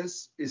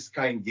Cannabis ist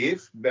kein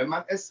Gift, wenn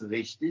man es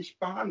richtig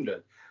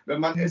behandelt.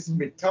 Wenn man es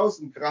mit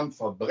 1000 Gramm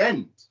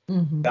verbrennt,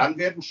 dann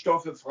werden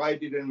Stoffe frei,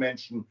 die den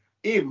Menschen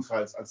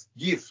ebenfalls als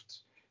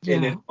Gift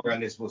in den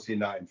Organismus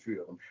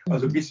hineinführen.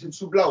 Also bis hin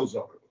zu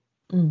Blausäure.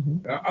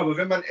 Ja, aber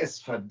wenn man es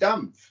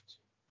verdampft,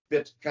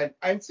 wird kein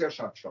einziger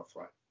Schadstoff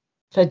frei.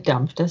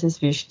 Verdampft, das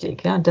ist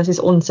wichtig. Ja? Das ist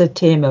unser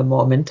Thema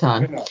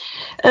momentan.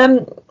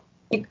 Genau.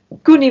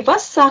 Guni,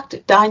 was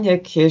sagt deine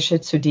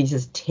Kirche zu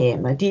diesem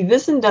Thema? Die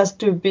wissen, dass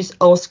du bist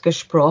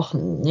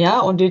ausgesprochen, ja,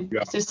 und du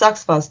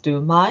sagst, was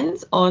du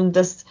meinst, und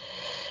das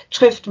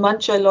trifft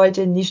manche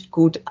Leute nicht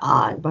gut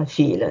an, bei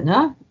vielen,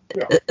 ne?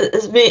 Ja.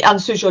 Wie ein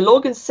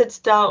Psychologe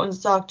sitzt da und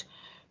sagt,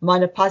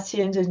 meine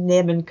Patienten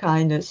nehmen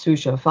keine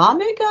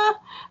Psychopharmaka,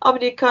 aber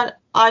die kann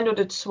 1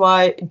 oder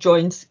 2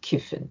 Joints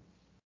kiffen.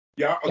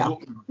 Ja, also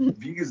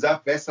wie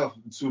gesagt, besser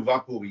zu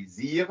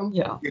vaporisieren,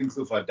 eben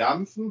zu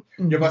verdampfen.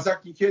 Ja, was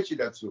sagt die Kirche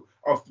dazu?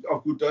 Auf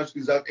gut Deutsch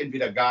gesagt,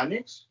 entweder gar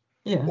nichts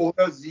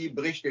oder sie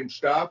bricht den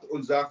Stab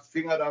und sagt,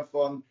 Finger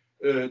davon,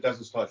 das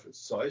ist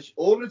Teufelszeug,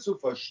 ohne zu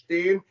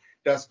verstehen,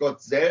 dass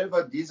Gott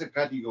selber diese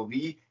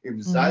Kategorie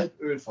im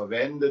Salböl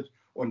verwendet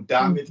und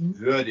damit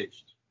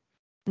würdigt.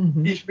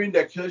 Ich bin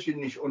der Kirche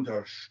nicht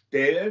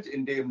unterstellt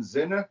in dem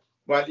Sinne,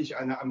 weil ich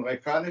eine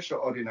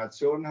amerikanische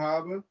Ordination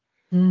habe.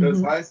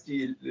 Das heißt,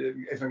 die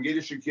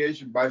evangelische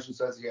Kirche,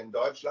 beispielsweise hier in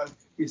Deutschland,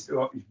 ist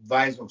überhaupt nicht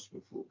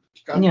weisungsbefugt.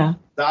 Ich kann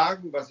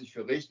sagen, was ich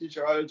für richtig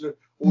halte,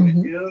 ohne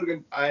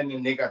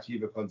irgendeine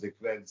negative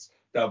Konsequenz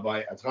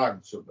dabei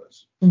ertragen zu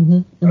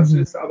müssen. Das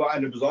ist aber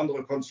eine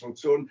besondere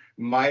Konstruktion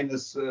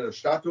meines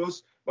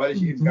Status, weil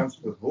ich eben ganz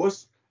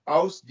bewusst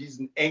aus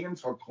diesen engen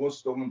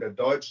Verkrustungen der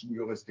deutschen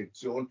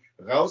Jurisdiktion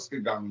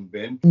rausgegangen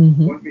bin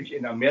und mich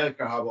in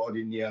Amerika habe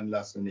ordinieren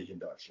lassen, nicht in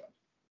Deutschland.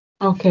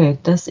 Okay,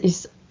 das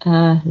ist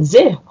ein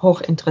sehr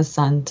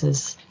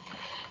hochinteressantes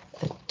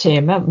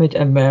Thema mit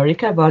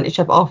Amerika, weil ich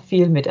habe auch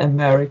viel mit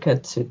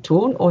Amerika zu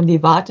tun und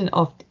die warten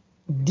auf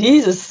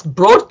dieses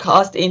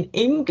Broadcast in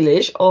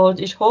Englisch und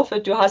ich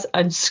hoffe, du hast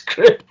ein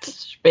Skript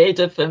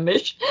später für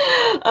mich,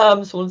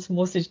 sonst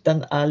muss ich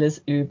dann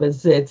alles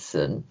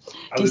übersetzen.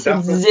 Also die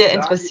sind sehr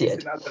interessiert.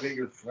 Ist in aller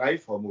Regel frei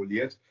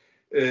formuliert.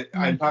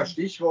 Ein paar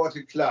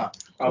Stichworte, klar.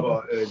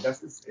 Aber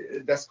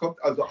das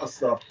kommt also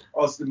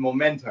aus dem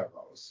Moment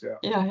heraus.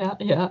 Ja.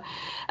 Ja.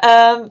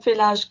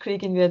 Vielleicht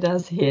kriegen wir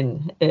das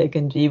hin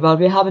irgendwie, weil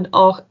wir haben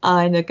auch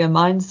ein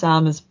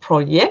gemeinsames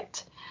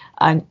Projekt,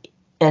 ein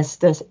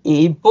erstes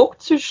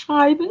E-Book zu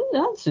schreiben,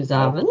 ja,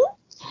 zusammen.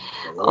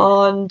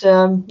 Und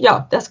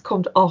das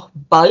kommt auch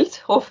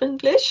bald,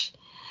 hoffentlich.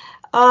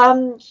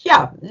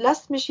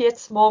 Lasst mich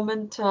jetzt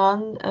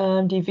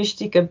momentan die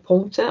wichtigen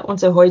Punkte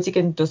unserer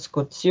heutigen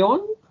Diskussion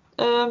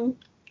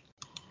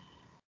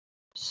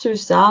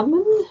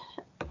zusammen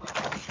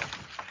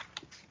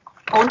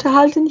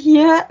unterhalten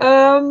hier.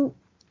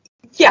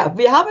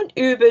 Wir haben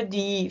über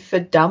die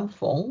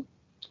Verdampfung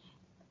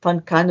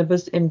von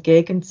Cannabis im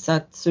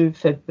Gegensatz zur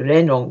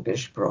Verbrennung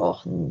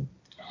gesprochen.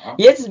 Ja.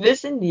 Jetzt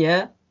wissen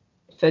wir,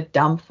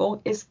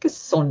 Verdampfung ist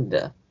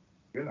gesünder.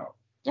 Genau.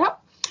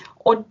 Ja.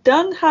 Und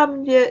dann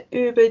haben wir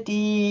über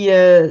die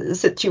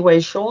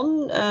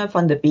Situation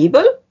von der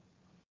Bibel,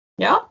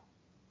 ja,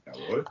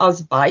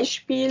 als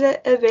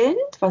Beispiele erwähnt,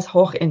 was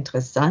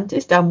hochinteressant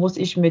ist. Da muss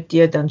ich mit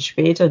dir dann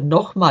später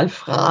nochmal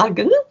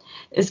fragen.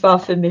 Es war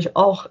für mich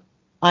auch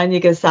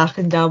einige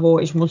Sachen da, wo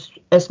ich muss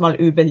erstmal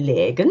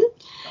überlegen.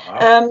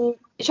 Ja.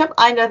 Ich habe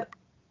eine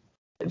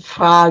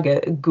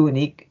Frage,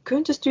 Guni.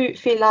 Könntest du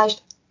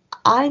vielleicht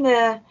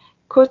eine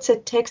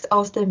kurze Text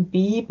aus der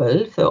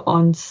Bibel für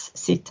uns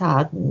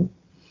zitieren?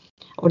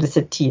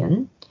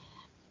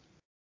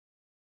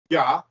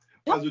 Ja,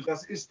 also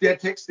das ist der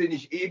Text, den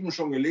ich eben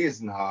schon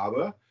gelesen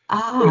habe,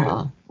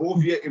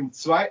 wo wir im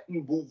 2.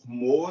 Buch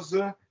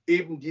Mose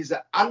eben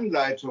diese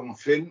Anleitung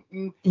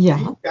finden, wie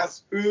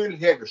das Öl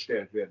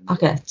hergestellt werden soll.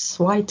 Okay,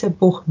 2.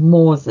 Buch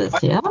Moses,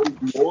 ja?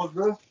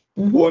 Mose.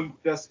 Und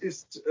das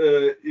ist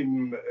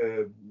im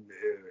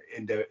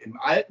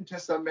Alten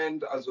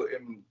Testament, also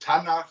im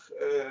Tanach,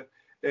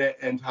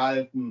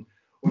 enthalten.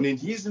 Und in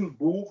diesem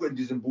Buch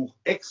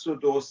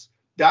Exodus,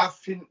 da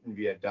finden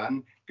wir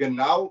dann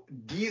genau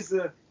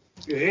diese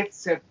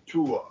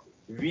Rezeptur,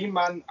 wie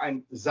man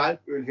ein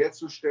Salböl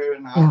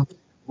herzustellen hat,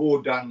 wo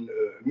dann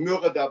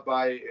Myrrhe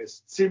dabei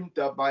ist, Zimt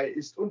dabei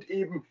ist und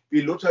eben,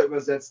 wie Luther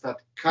übersetzt hat,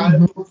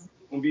 Kalmus.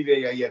 Und wie wir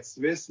ja jetzt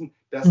wissen,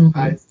 das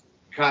heißt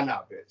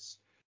Cannabis.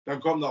 Dann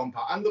kommen noch ein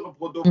paar andere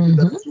Produkte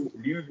dazu,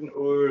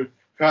 Olivenöl,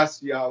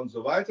 Cassia und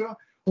so weiter.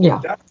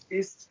 Und das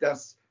ist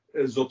das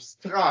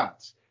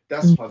Substrat,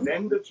 das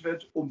verwendet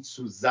wird, um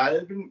zu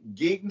salben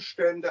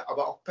Gegenstände,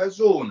 aber auch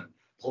Personen,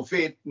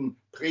 Propheten,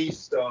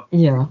 Priester,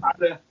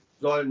 alle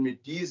sollen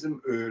mit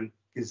diesem Öl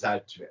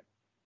gesalbt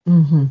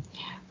werden.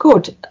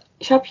 Gut,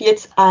 ich habe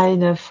jetzt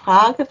eine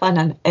Frage von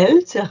einem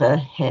älteren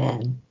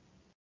Herrn.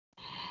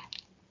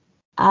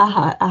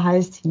 Er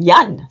heißt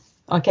Jan.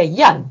 Okay,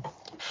 Jan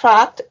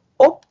fragt,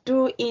 ob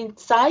du ihm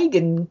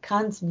zeigen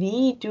kannst,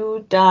 wie du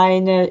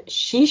deine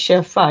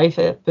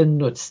Shisha-Pfeife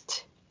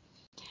benutzt.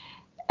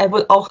 Er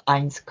will auch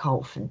eins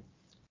kaufen.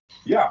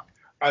 Ja,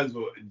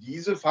 also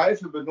diese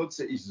Pfeife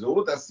benutze ich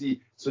so, dass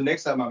sie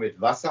zunächst einmal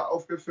mit Wasser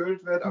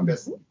aufgefüllt wird, am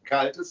besten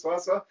kaltes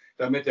Wasser,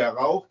 damit der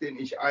Rauch, den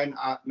ich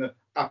einatme,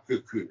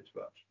 abgekühlt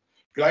wird.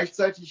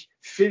 Gleichzeitig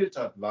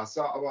filtert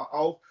Wasser aber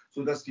auch,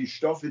 sodass die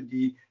Stoffe,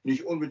 die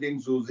nicht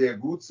unbedingt so sehr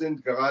gut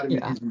sind, gerade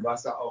mit diesem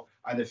Wasser auch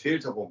eine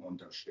Filterung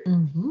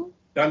unterstehen.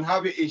 Dann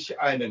habe ich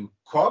einen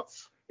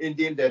Kopf, in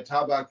dem der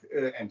Tabak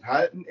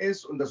enthalten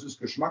ist, und das ist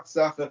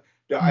Geschmackssache.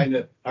 Der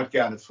eine hat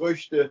gerne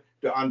Früchte,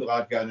 der andere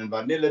hat gerne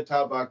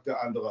Vanilletabak,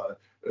 der andere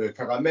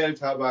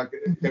Karamelltabak.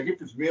 Da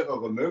gibt es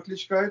mehrere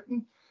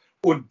Möglichkeiten.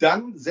 Und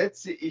dann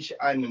setze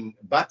ich einen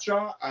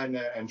Batscha, einen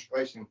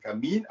entsprechenden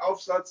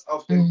Kaminaufsatz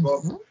auf den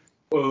Kopf,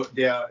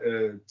 der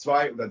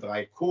 2 oder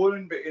 3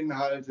 Kohlen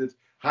beinhaltet,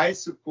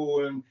 heiße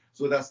Kohlen,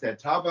 sodass der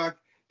Tabak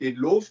den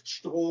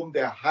Luftstrom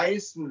der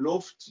heißen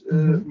Luft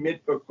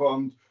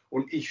mitbekommt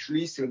und ich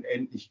schließlich und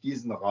endlich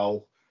diesen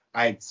Rauch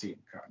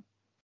einziehen kann.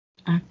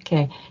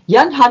 Okay.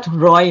 Jan hat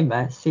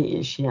Räume, sehe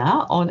ich,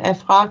 ja, und er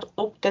fragt,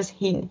 ob das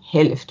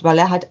hilft, weil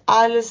er hat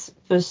alles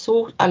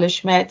versucht, alle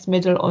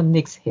Schmerzmittel und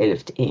nichts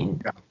hilft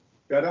ihm.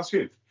 Ja, das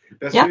hilft.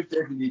 Das hilft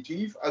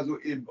definitiv. Also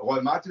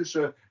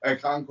rheumatische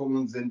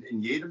Erkrankungen sind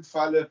in jedem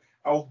Falle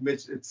auch mit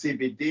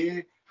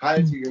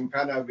CBD-haltigem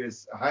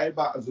Cannabis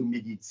heilbar, also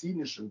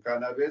medizinischem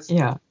Cannabis.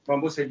 Ja. Man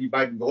muss ja die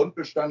beiden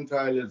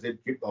Grundbestandteile, es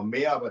gibt noch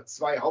mehr, aber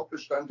 2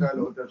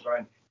 Hauptbestandteile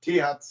unterscheiden,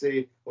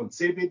 THC und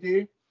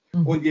CBD.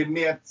 Und je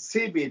mehr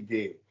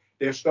CBD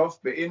der Stoff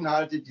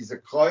beinhaltet,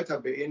 diese Kräuter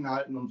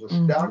beinhalten, umso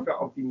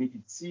stärker auch die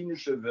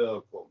medizinische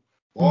Wirkung.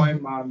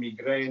 Rheuma,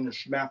 Migräne,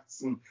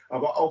 Schmerzen,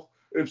 aber auch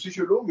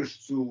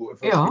psychologisch zu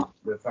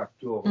verschiedenen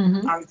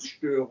Faktoren,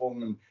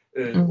 Angststörungen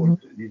und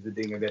diese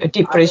Dinge werden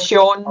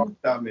Depression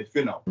damit,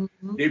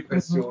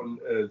 Depression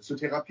zu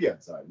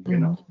therapieren sein.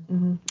 Genau.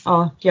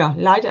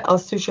 Leider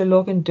als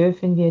Psychologen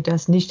dürfen wir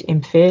das nicht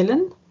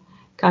empfehlen,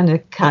 keine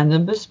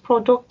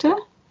Cannabis-Produkte.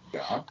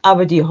 Ja.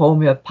 Aber die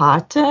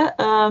Homöopathen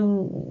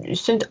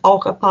sind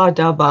auch ein paar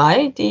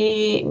dabei,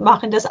 die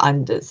machen das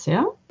anders,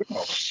 ja?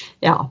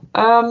 Genau.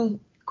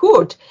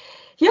 Gut.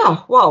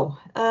 Ja, wow,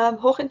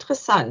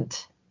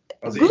 hochinteressant.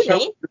 Also ich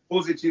habe eine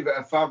positive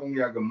Erfahrung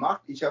ja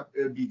gemacht. Ich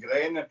habe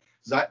Migräne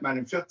seit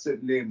meinem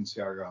 14.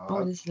 Lebensjahr Oh, gehabt.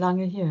 das ist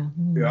lange her.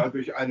 Ja,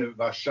 durch eine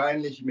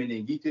wahrscheinlich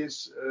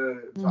Meningitis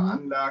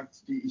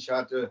veranlagt, die ich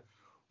hatte.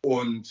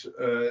 Und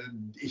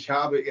ich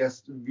habe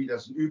erst, wie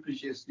das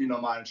üblich ist, die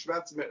normalen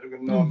Schmerzmittel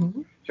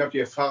genommen. Ich habe die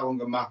Erfahrung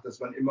gemacht, dass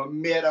man immer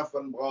mehr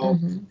davon braucht,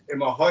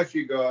 immer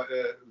häufiger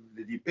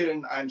die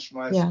Pillen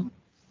einschmeißen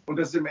und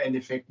das im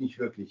Endeffekt nicht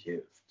wirklich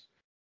hilft.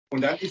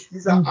 Und dann ist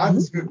dieser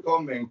Arzt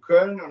gekommen in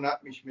Köln und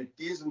hat mich mit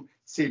diesem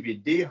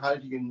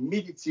CBD-haltigen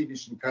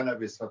medizinischen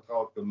Cannabis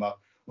vertraut gemacht.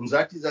 Und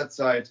seit dieser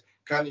Zeit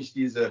kann ich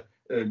diese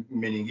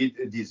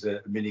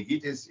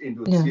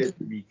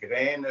Meningitis-induzierte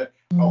Migräne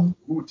auch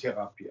gut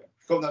therapieren.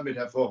 Ich komme damit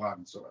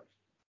hervorragend zurecht.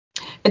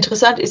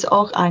 Interessant ist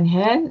auch ein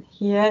Herr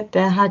hier,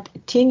 der hat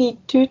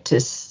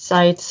Tinnitus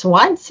seit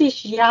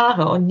 20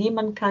 Jahren und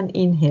niemand kann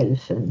ihm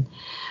helfen.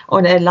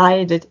 Und er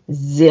leidet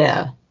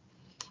sehr.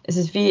 Es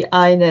ist wie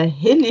ein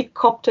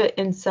Helikopter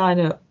in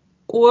seine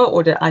Ohr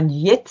oder ein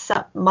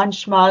Jetzer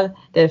manchmal,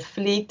 der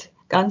fliegt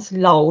ganz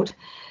laut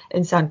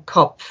in seinen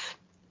Kopf.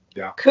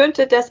 Ja.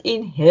 Könnte das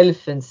ihm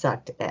helfen,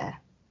 sagt er.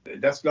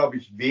 Das glaube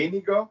ich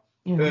weniger.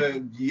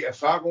 Die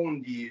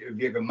Erfahrungen, die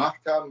wir gemacht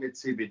haben mit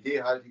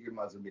CBD-haltigem,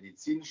 also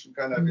medizinischem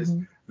Cannabis,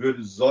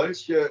 würde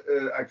solche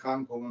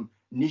Erkrankungen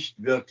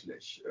nicht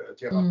wirklich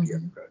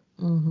therapieren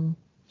können.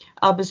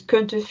 Aber es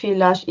könnte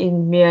vielleicht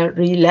ihn mehr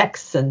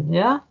relaxen,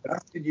 ja?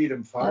 Das in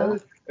jedem Fall.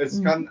 Ja.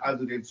 Es kann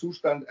also den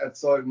Zustand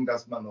erzeugen,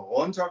 dass man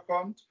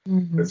runterkommt.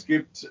 Es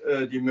gibt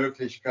die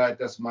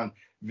Möglichkeit, dass man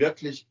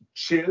wirklich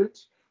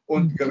chillt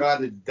und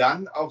gerade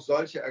dann auch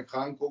solche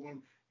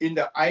Erkrankungen in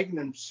der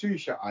eigenen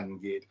Psyche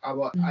angeht.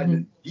 Aber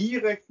einen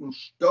direkten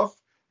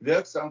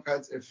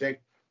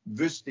Stoffwirksamkeitseffekt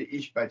wüsste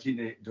ich bei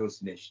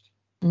Tinnitus nicht.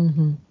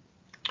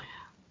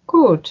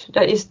 Gut,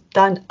 da ist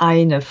dann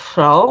eine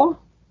Frau.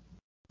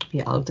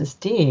 Wie alt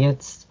ist die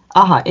jetzt?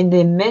 Aha, in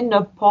der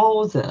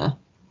Menopause.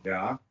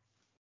 Ja.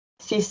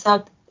 Sie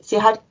sagt,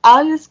 sie hat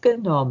alles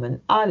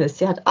genommen, alles.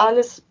 Sie hat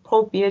alles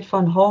probiert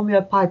von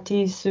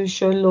Homöopathie,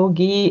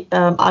 Psychologie,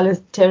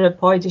 alles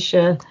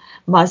therapeutische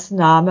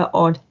Maßnahmen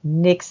und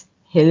nichts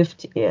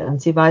hilft ihr.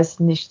 Und sie weiß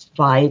nicht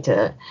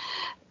weiter.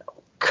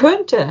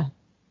 Könnte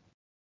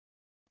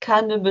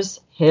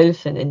Cannabis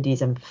helfen in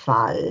diesem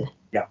Fall?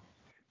 Ja,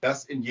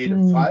 das in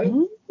jedem Fall.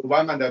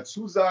 Wobei man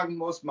dazu sagen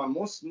muss, man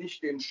muss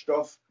nicht den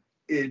Stoff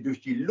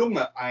durch die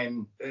Lunge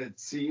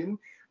einziehen.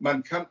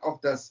 Man kann auch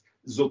das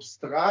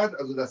Substrat,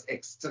 also das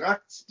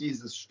Extrakt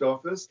dieses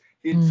Stoffes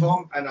in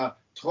Form einer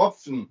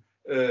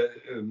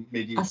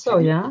Tropfenmedizin. Ach so,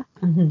 ja.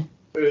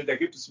 Da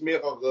gibt es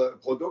mehrere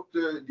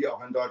Produkte, die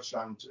auch in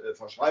Deutschland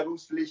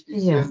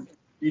verschreibungspflichtig sind,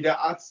 die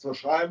der Arzt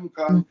verschreiben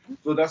kann,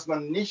 sodass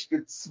man nicht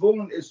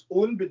gezwungen ist,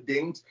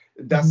 unbedingt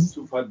das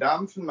zu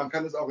verdampfen. Man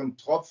kann es auch in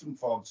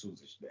Tropfenform zu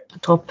sich nehmen.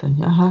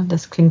 Tropfen, aha,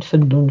 das klingt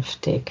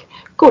vernünftig.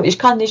 Gut, ich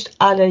kann nicht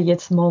alle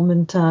jetzt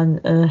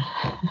momentan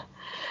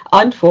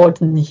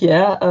antworten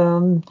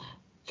hier,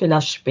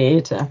 vielleicht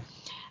später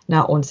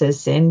nach unserer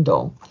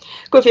Sendung.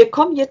 Gut, wir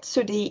kommen jetzt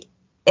zu dem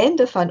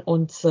Ende von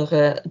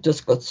unserer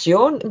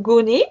Diskussion,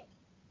 Guni.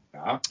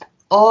 Ja.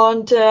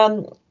 Und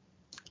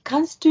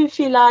kannst du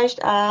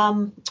vielleicht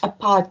ein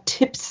paar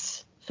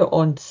Tipps für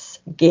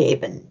uns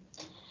geben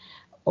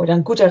oder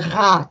ein guter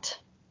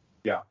Rat?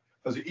 Ja,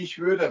 also ich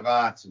würde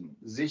raten,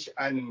 sich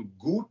einen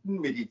guten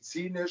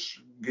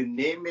medizinisch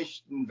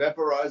genehmigten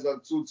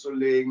Vaporizer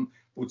zuzulegen,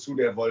 wozu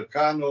der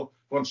Volcano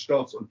von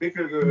Storz und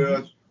Bickel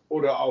gehört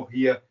oder auch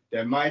hier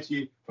der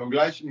Mighty vom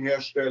gleichen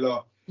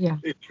Hersteller. Ja.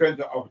 Ich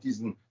könnte auch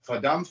diesen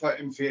Verdampfer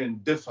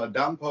empfehlen, De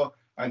Verdamper,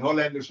 ein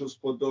holländisches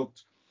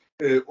Produkt.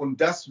 Und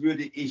das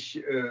würde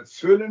ich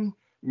füllen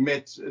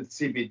mit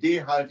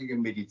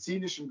CBD-haltigem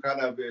medizinischem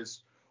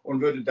Cannabis und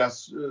würde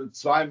das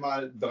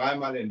zweimal,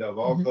 dreimal in der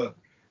Woche,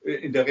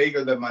 in der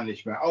Regel, wenn man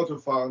nicht mehr Auto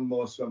fahren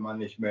muss, wenn man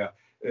nicht mehr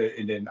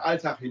in den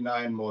Alltag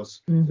hinein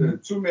muss,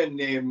 zu mir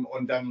nehmen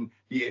und dann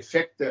die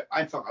Effekte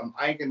einfach am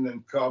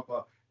eigenen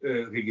Körper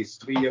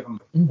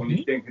registrieren. Und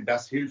ich denke,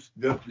 das hilft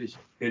wirklich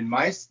den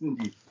meisten,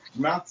 die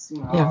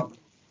Schmerzen haben,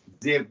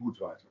 sehr gut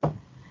weiter.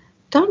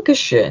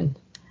 Dankeschön.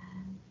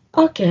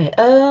 Okay,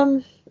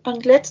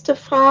 und letzte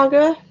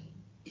Frage.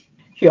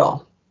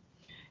 Ja.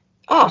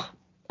 Ach,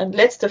 und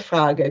letzte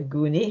Frage,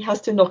 Guni.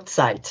 Hast du noch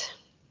Zeit?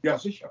 Ja,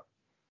 sicher.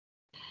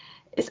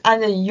 Ist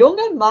ein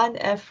junger Mann,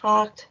 er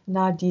fragt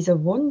nach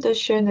dieser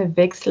wunderschöne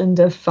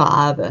wechselnde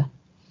Farbe.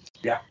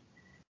 Ja.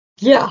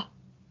 Ja.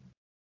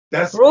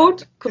 Das,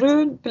 Rot,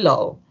 grün,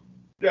 blau.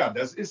 Ja,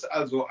 das ist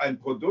also ein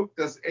Produkt,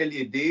 das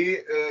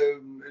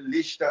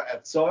LED-Lichter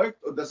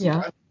erzeugt und das ich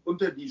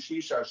unter die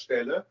Shisha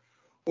stelle.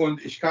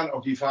 Und ich kann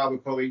auch die Farbe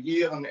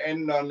korrigieren,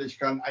 ändern. Ich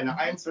kann eine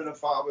einzelne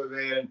Farbe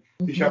wählen.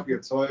 Ich habe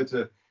jetzt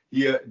heute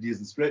hier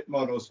diesen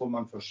Split-Modus, wo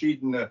man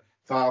verschiedene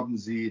Farben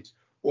sieht.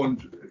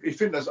 Und ich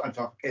finde das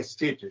einfach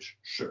ästhetisch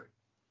schön.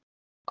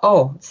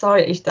 Oh,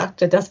 sorry, ich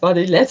dachte, das war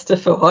die letzte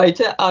für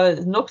heute.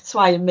 Aber noch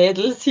 2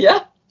 Mädels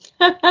hier.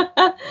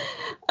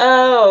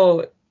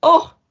 Oh,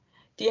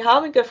 die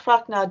haben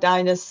gefragt nach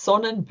deiner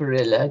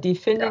Sonnenbrille. Die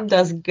finden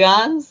das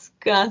ganz,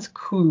 ganz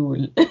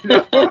cool.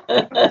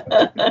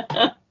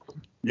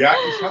 Ja,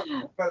 ich habe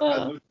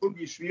also schon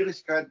die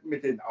Schwierigkeiten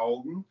mit den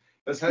Augen.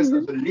 Das heißt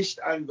also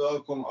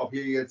Lichteinwirkung, auch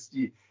hier jetzt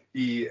die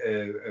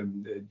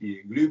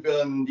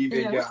Glühbirnen, die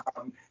wir hier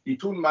haben, die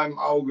tun meinem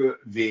Auge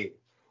weh.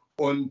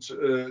 Und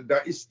da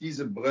ist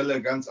diese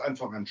Brille ganz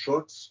einfach ein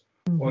Schutz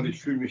und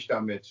ich fühle mich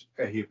damit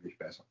erheblich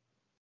besser.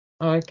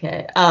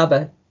 Okay,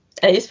 aber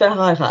er ist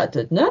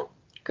verheiratet, ne?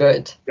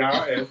 Gut.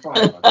 Ja, er ist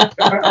verheiratet.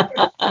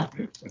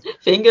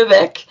 Finger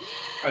weg.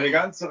 Eine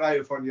ganze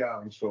Reihe von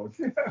Jahren schon.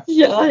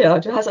 Ja,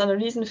 du hast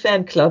einen riesen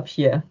Fanclub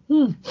hier.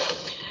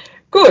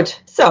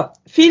 Gut, so,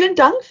 vielen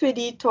Dank für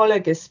die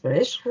tolle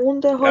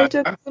Gesprächsrunde heute.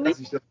 Ja, danke, dass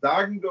ich das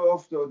sagen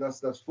durfte und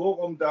dass das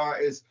Forum da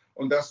ist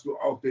und dass du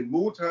auch den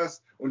Mut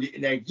hast und die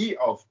Energie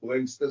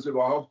aufbringst, das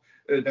überhaupt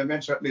der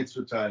Menschheit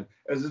mitzuteilen.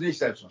 Es ist nicht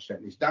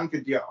selbstverständlich.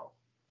 Danke dir auch.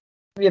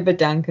 Wir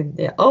bedanken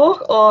dir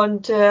auch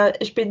und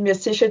ich bin mir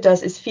sicher,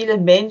 dass es viele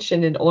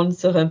Menschen in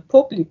unserem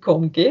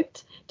Publikum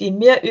gibt, die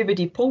mehr über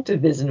die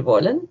Punkte wissen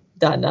wollen,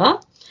 Dana,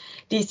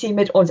 die sie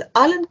mit uns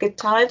allen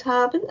geteilt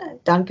haben.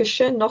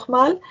 Dankeschön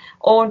nochmal.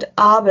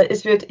 Aber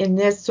es wird in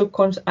der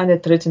Zukunft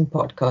einen dritten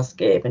Podcast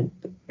geben.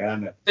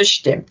 Gerne.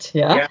 Bestimmt,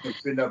 ja. Gerne,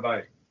 ich bin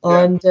dabei.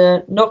 Und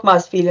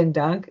nochmals vielen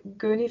Dank,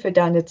 Güni, für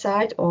deine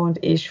Zeit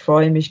und ich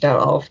freue mich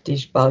darauf,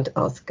 dich bald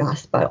als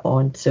Gast bei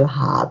uns zu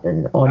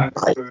haben. Und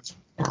bald.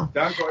 Ja.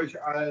 Danke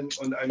euch allen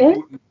und einen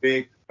guten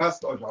Weg.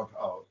 Passt euch auch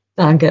auf.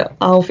 Danke.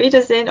 Auf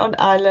Wiedersehen und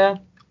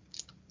alle.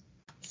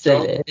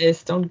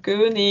 Celeste und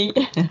Güni.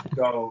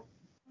 Ciao.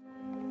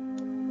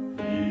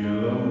 He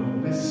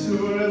alone is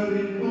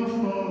worthy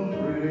of all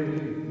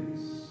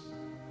praise.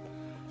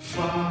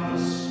 Father,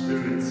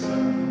 Spirit,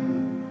 Son,